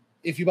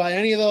 if you buy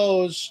any of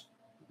those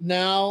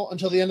now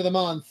until the end of the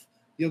month,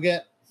 you'll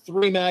get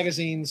 3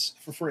 magazines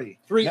for free.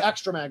 3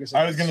 extra magazines.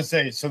 I was going to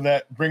say, so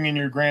that bringing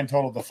your grand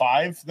total to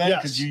 5 then,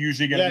 because you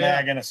usually get a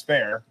mag and a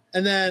spare.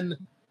 And then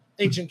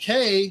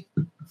H&K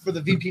for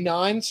the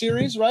VP9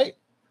 series, right?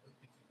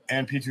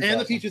 And P2000. And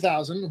the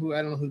P2000, who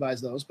I don't know who buys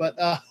those, but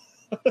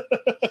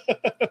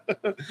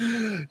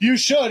you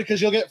should,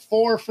 because you'll get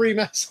 4 free.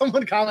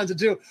 Someone commented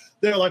too.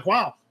 They're like,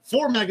 "Wow,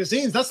 4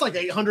 magazines. That's like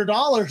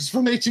 $800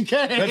 from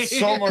H&K." That's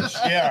so much.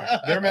 Yeah,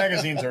 their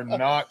magazines are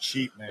not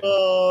cheap, man.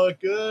 Oh,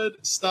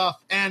 good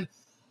stuff. And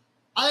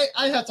I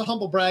have to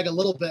humble brag a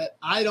little bit.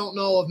 I don't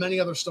know of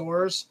many other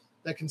stores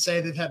that can say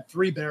they've had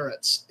 3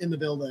 Barretts in the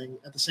building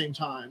at the same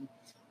time.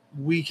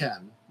 We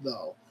can,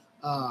 though.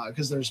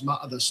 Because there's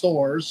the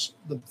stores,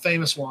 the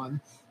famous one,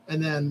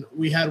 and then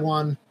we had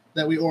one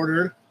that we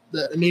ordered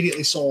that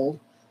immediately sold,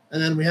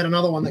 and then we had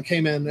another one that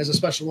came in as a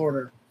special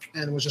order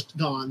and was just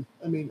gone.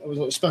 I mean, it was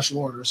a special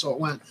order, so it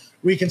went.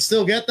 We can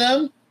still get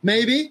them,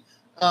 maybe,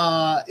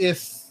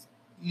 if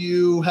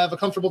you have a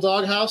comfortable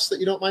doghouse that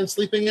you don't mind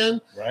sleeping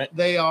in. Right.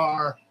 They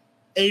are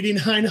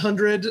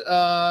 8,900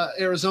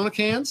 Arizona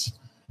cans,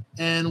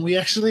 and we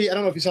actually, I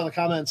don't know if you saw the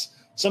comments,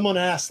 someone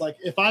asked, like,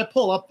 if I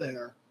pull up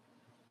there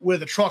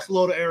with a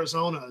truckload of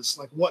Arizonas,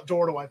 like, what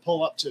door do I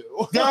pull up to?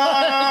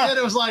 And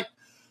it was like,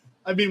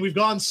 I mean, we've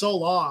gone so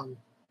long.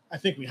 I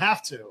think we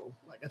have to.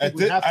 Like,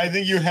 I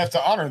think you have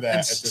to honor that.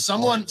 And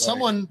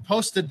someone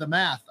posted the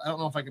math. I don't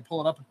know if I can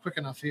pull it up quick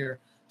enough here.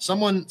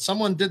 Someone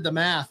did the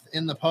math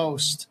in the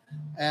post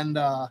and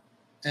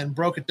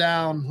broke it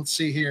down. Let's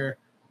see here.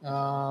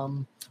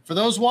 For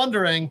those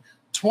wondering,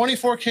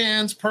 24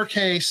 cans per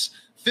case,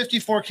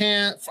 54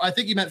 cans. I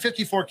think you meant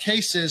 54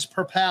 cases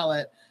per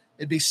pallet.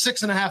 It'd be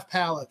 6.5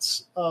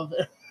 pallets of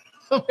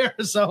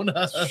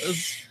Arizona.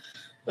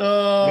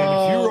 Oh, man,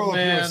 if you roll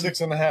through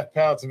 6.5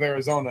 pallets of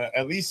Arizona,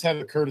 at least have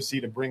the courtesy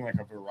to bring like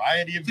a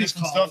variety of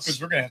different stuff, because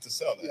we're gonna have to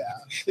sell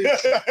that.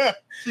 Yeah,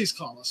 please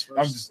call us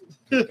first.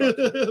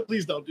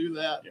 Please don't do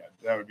that. Yeah,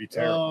 that would be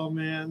terrible. Oh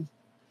man,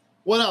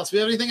 what else? We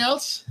have anything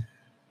else?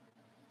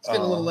 It's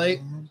getting a little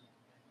late.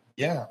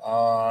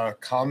 Yeah,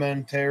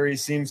 commentary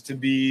seems to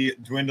be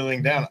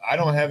dwindling down. I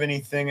don't have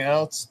anything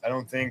else. I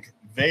don't think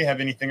they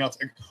have anything else.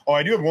 Oh,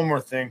 I do have one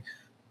more thing.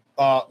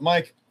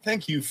 Mike,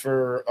 thank you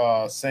for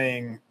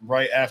saying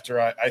right after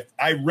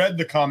I read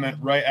the comment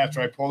right after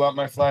I pulled out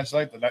my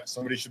flashlight that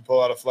somebody should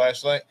pull out a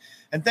flashlight.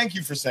 And thank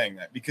you for saying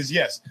that, because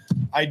yes,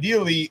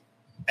 ideally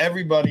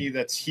everybody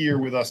that's here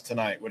with us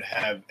tonight would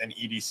have an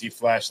EDC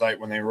flashlight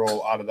when they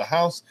roll out of the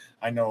house.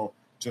 I know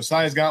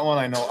Josiah's got one.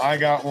 I know I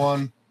got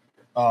one.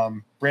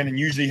 Brandon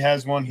usually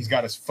has one. He's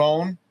got his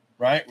phone,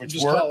 right, which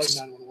works.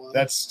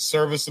 That's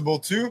serviceable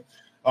too.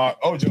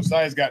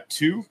 Josiah's got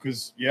 2,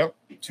 because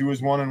 2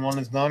 is 1 and 1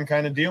 is none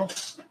kind of deal.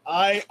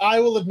 I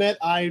will admit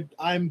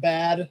I'm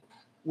bad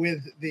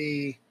with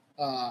the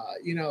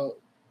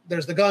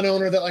there's the gun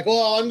owner that like,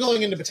 well, I'm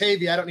going into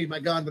Batavia, I don't need my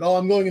gun, but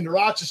I'm going into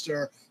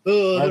Rochester,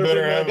 I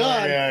better have a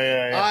gun.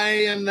 Yeah. I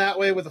am that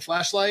way with a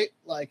flashlight.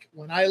 Like,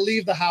 when I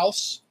leave the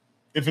house,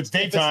 if it's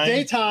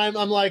daytime,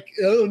 I'm like,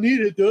 I don't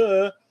need it,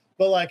 duh.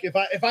 But like, if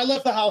I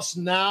left the house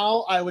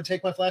now, I would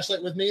take my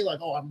flashlight with me. Like,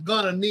 I'm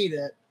gonna need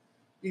it,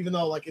 even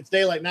though like it's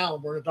daylight now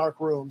and we're in a dark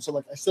room. So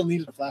like, I still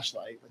needed a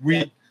flashlight.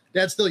 Like,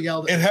 Dad still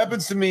yelled at me. It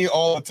happens to me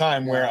all the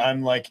time where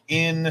I'm like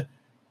in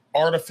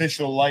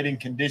artificial lighting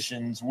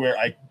conditions where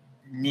I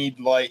need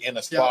light in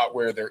a spot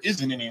where there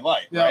isn't any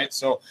light, right?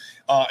 So,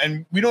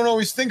 and we don't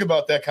always think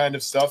about that kind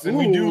of stuff. And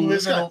we do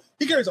live in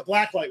he carries a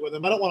black light with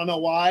him. I don't want to know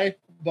why,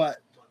 but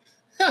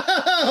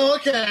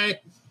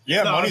okay.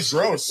 Yeah, no, money's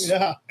gross.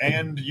 Yeah.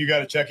 And you got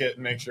to check it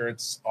and make sure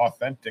it's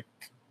authentic.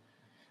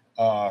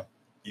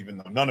 Even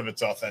though none of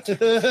it's authentic.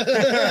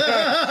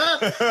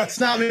 It's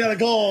not made out of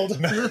gold.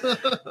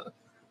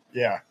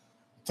 Yeah.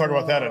 Talk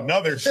about that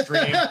another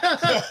stream.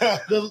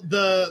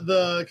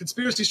 the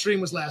conspiracy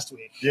stream was last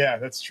week. Yeah,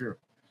 that's true.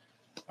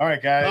 All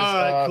right, guys. All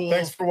right, cool.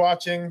 Thanks for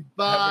watching.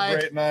 Bye. Have a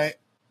great night.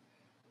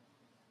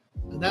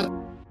 And that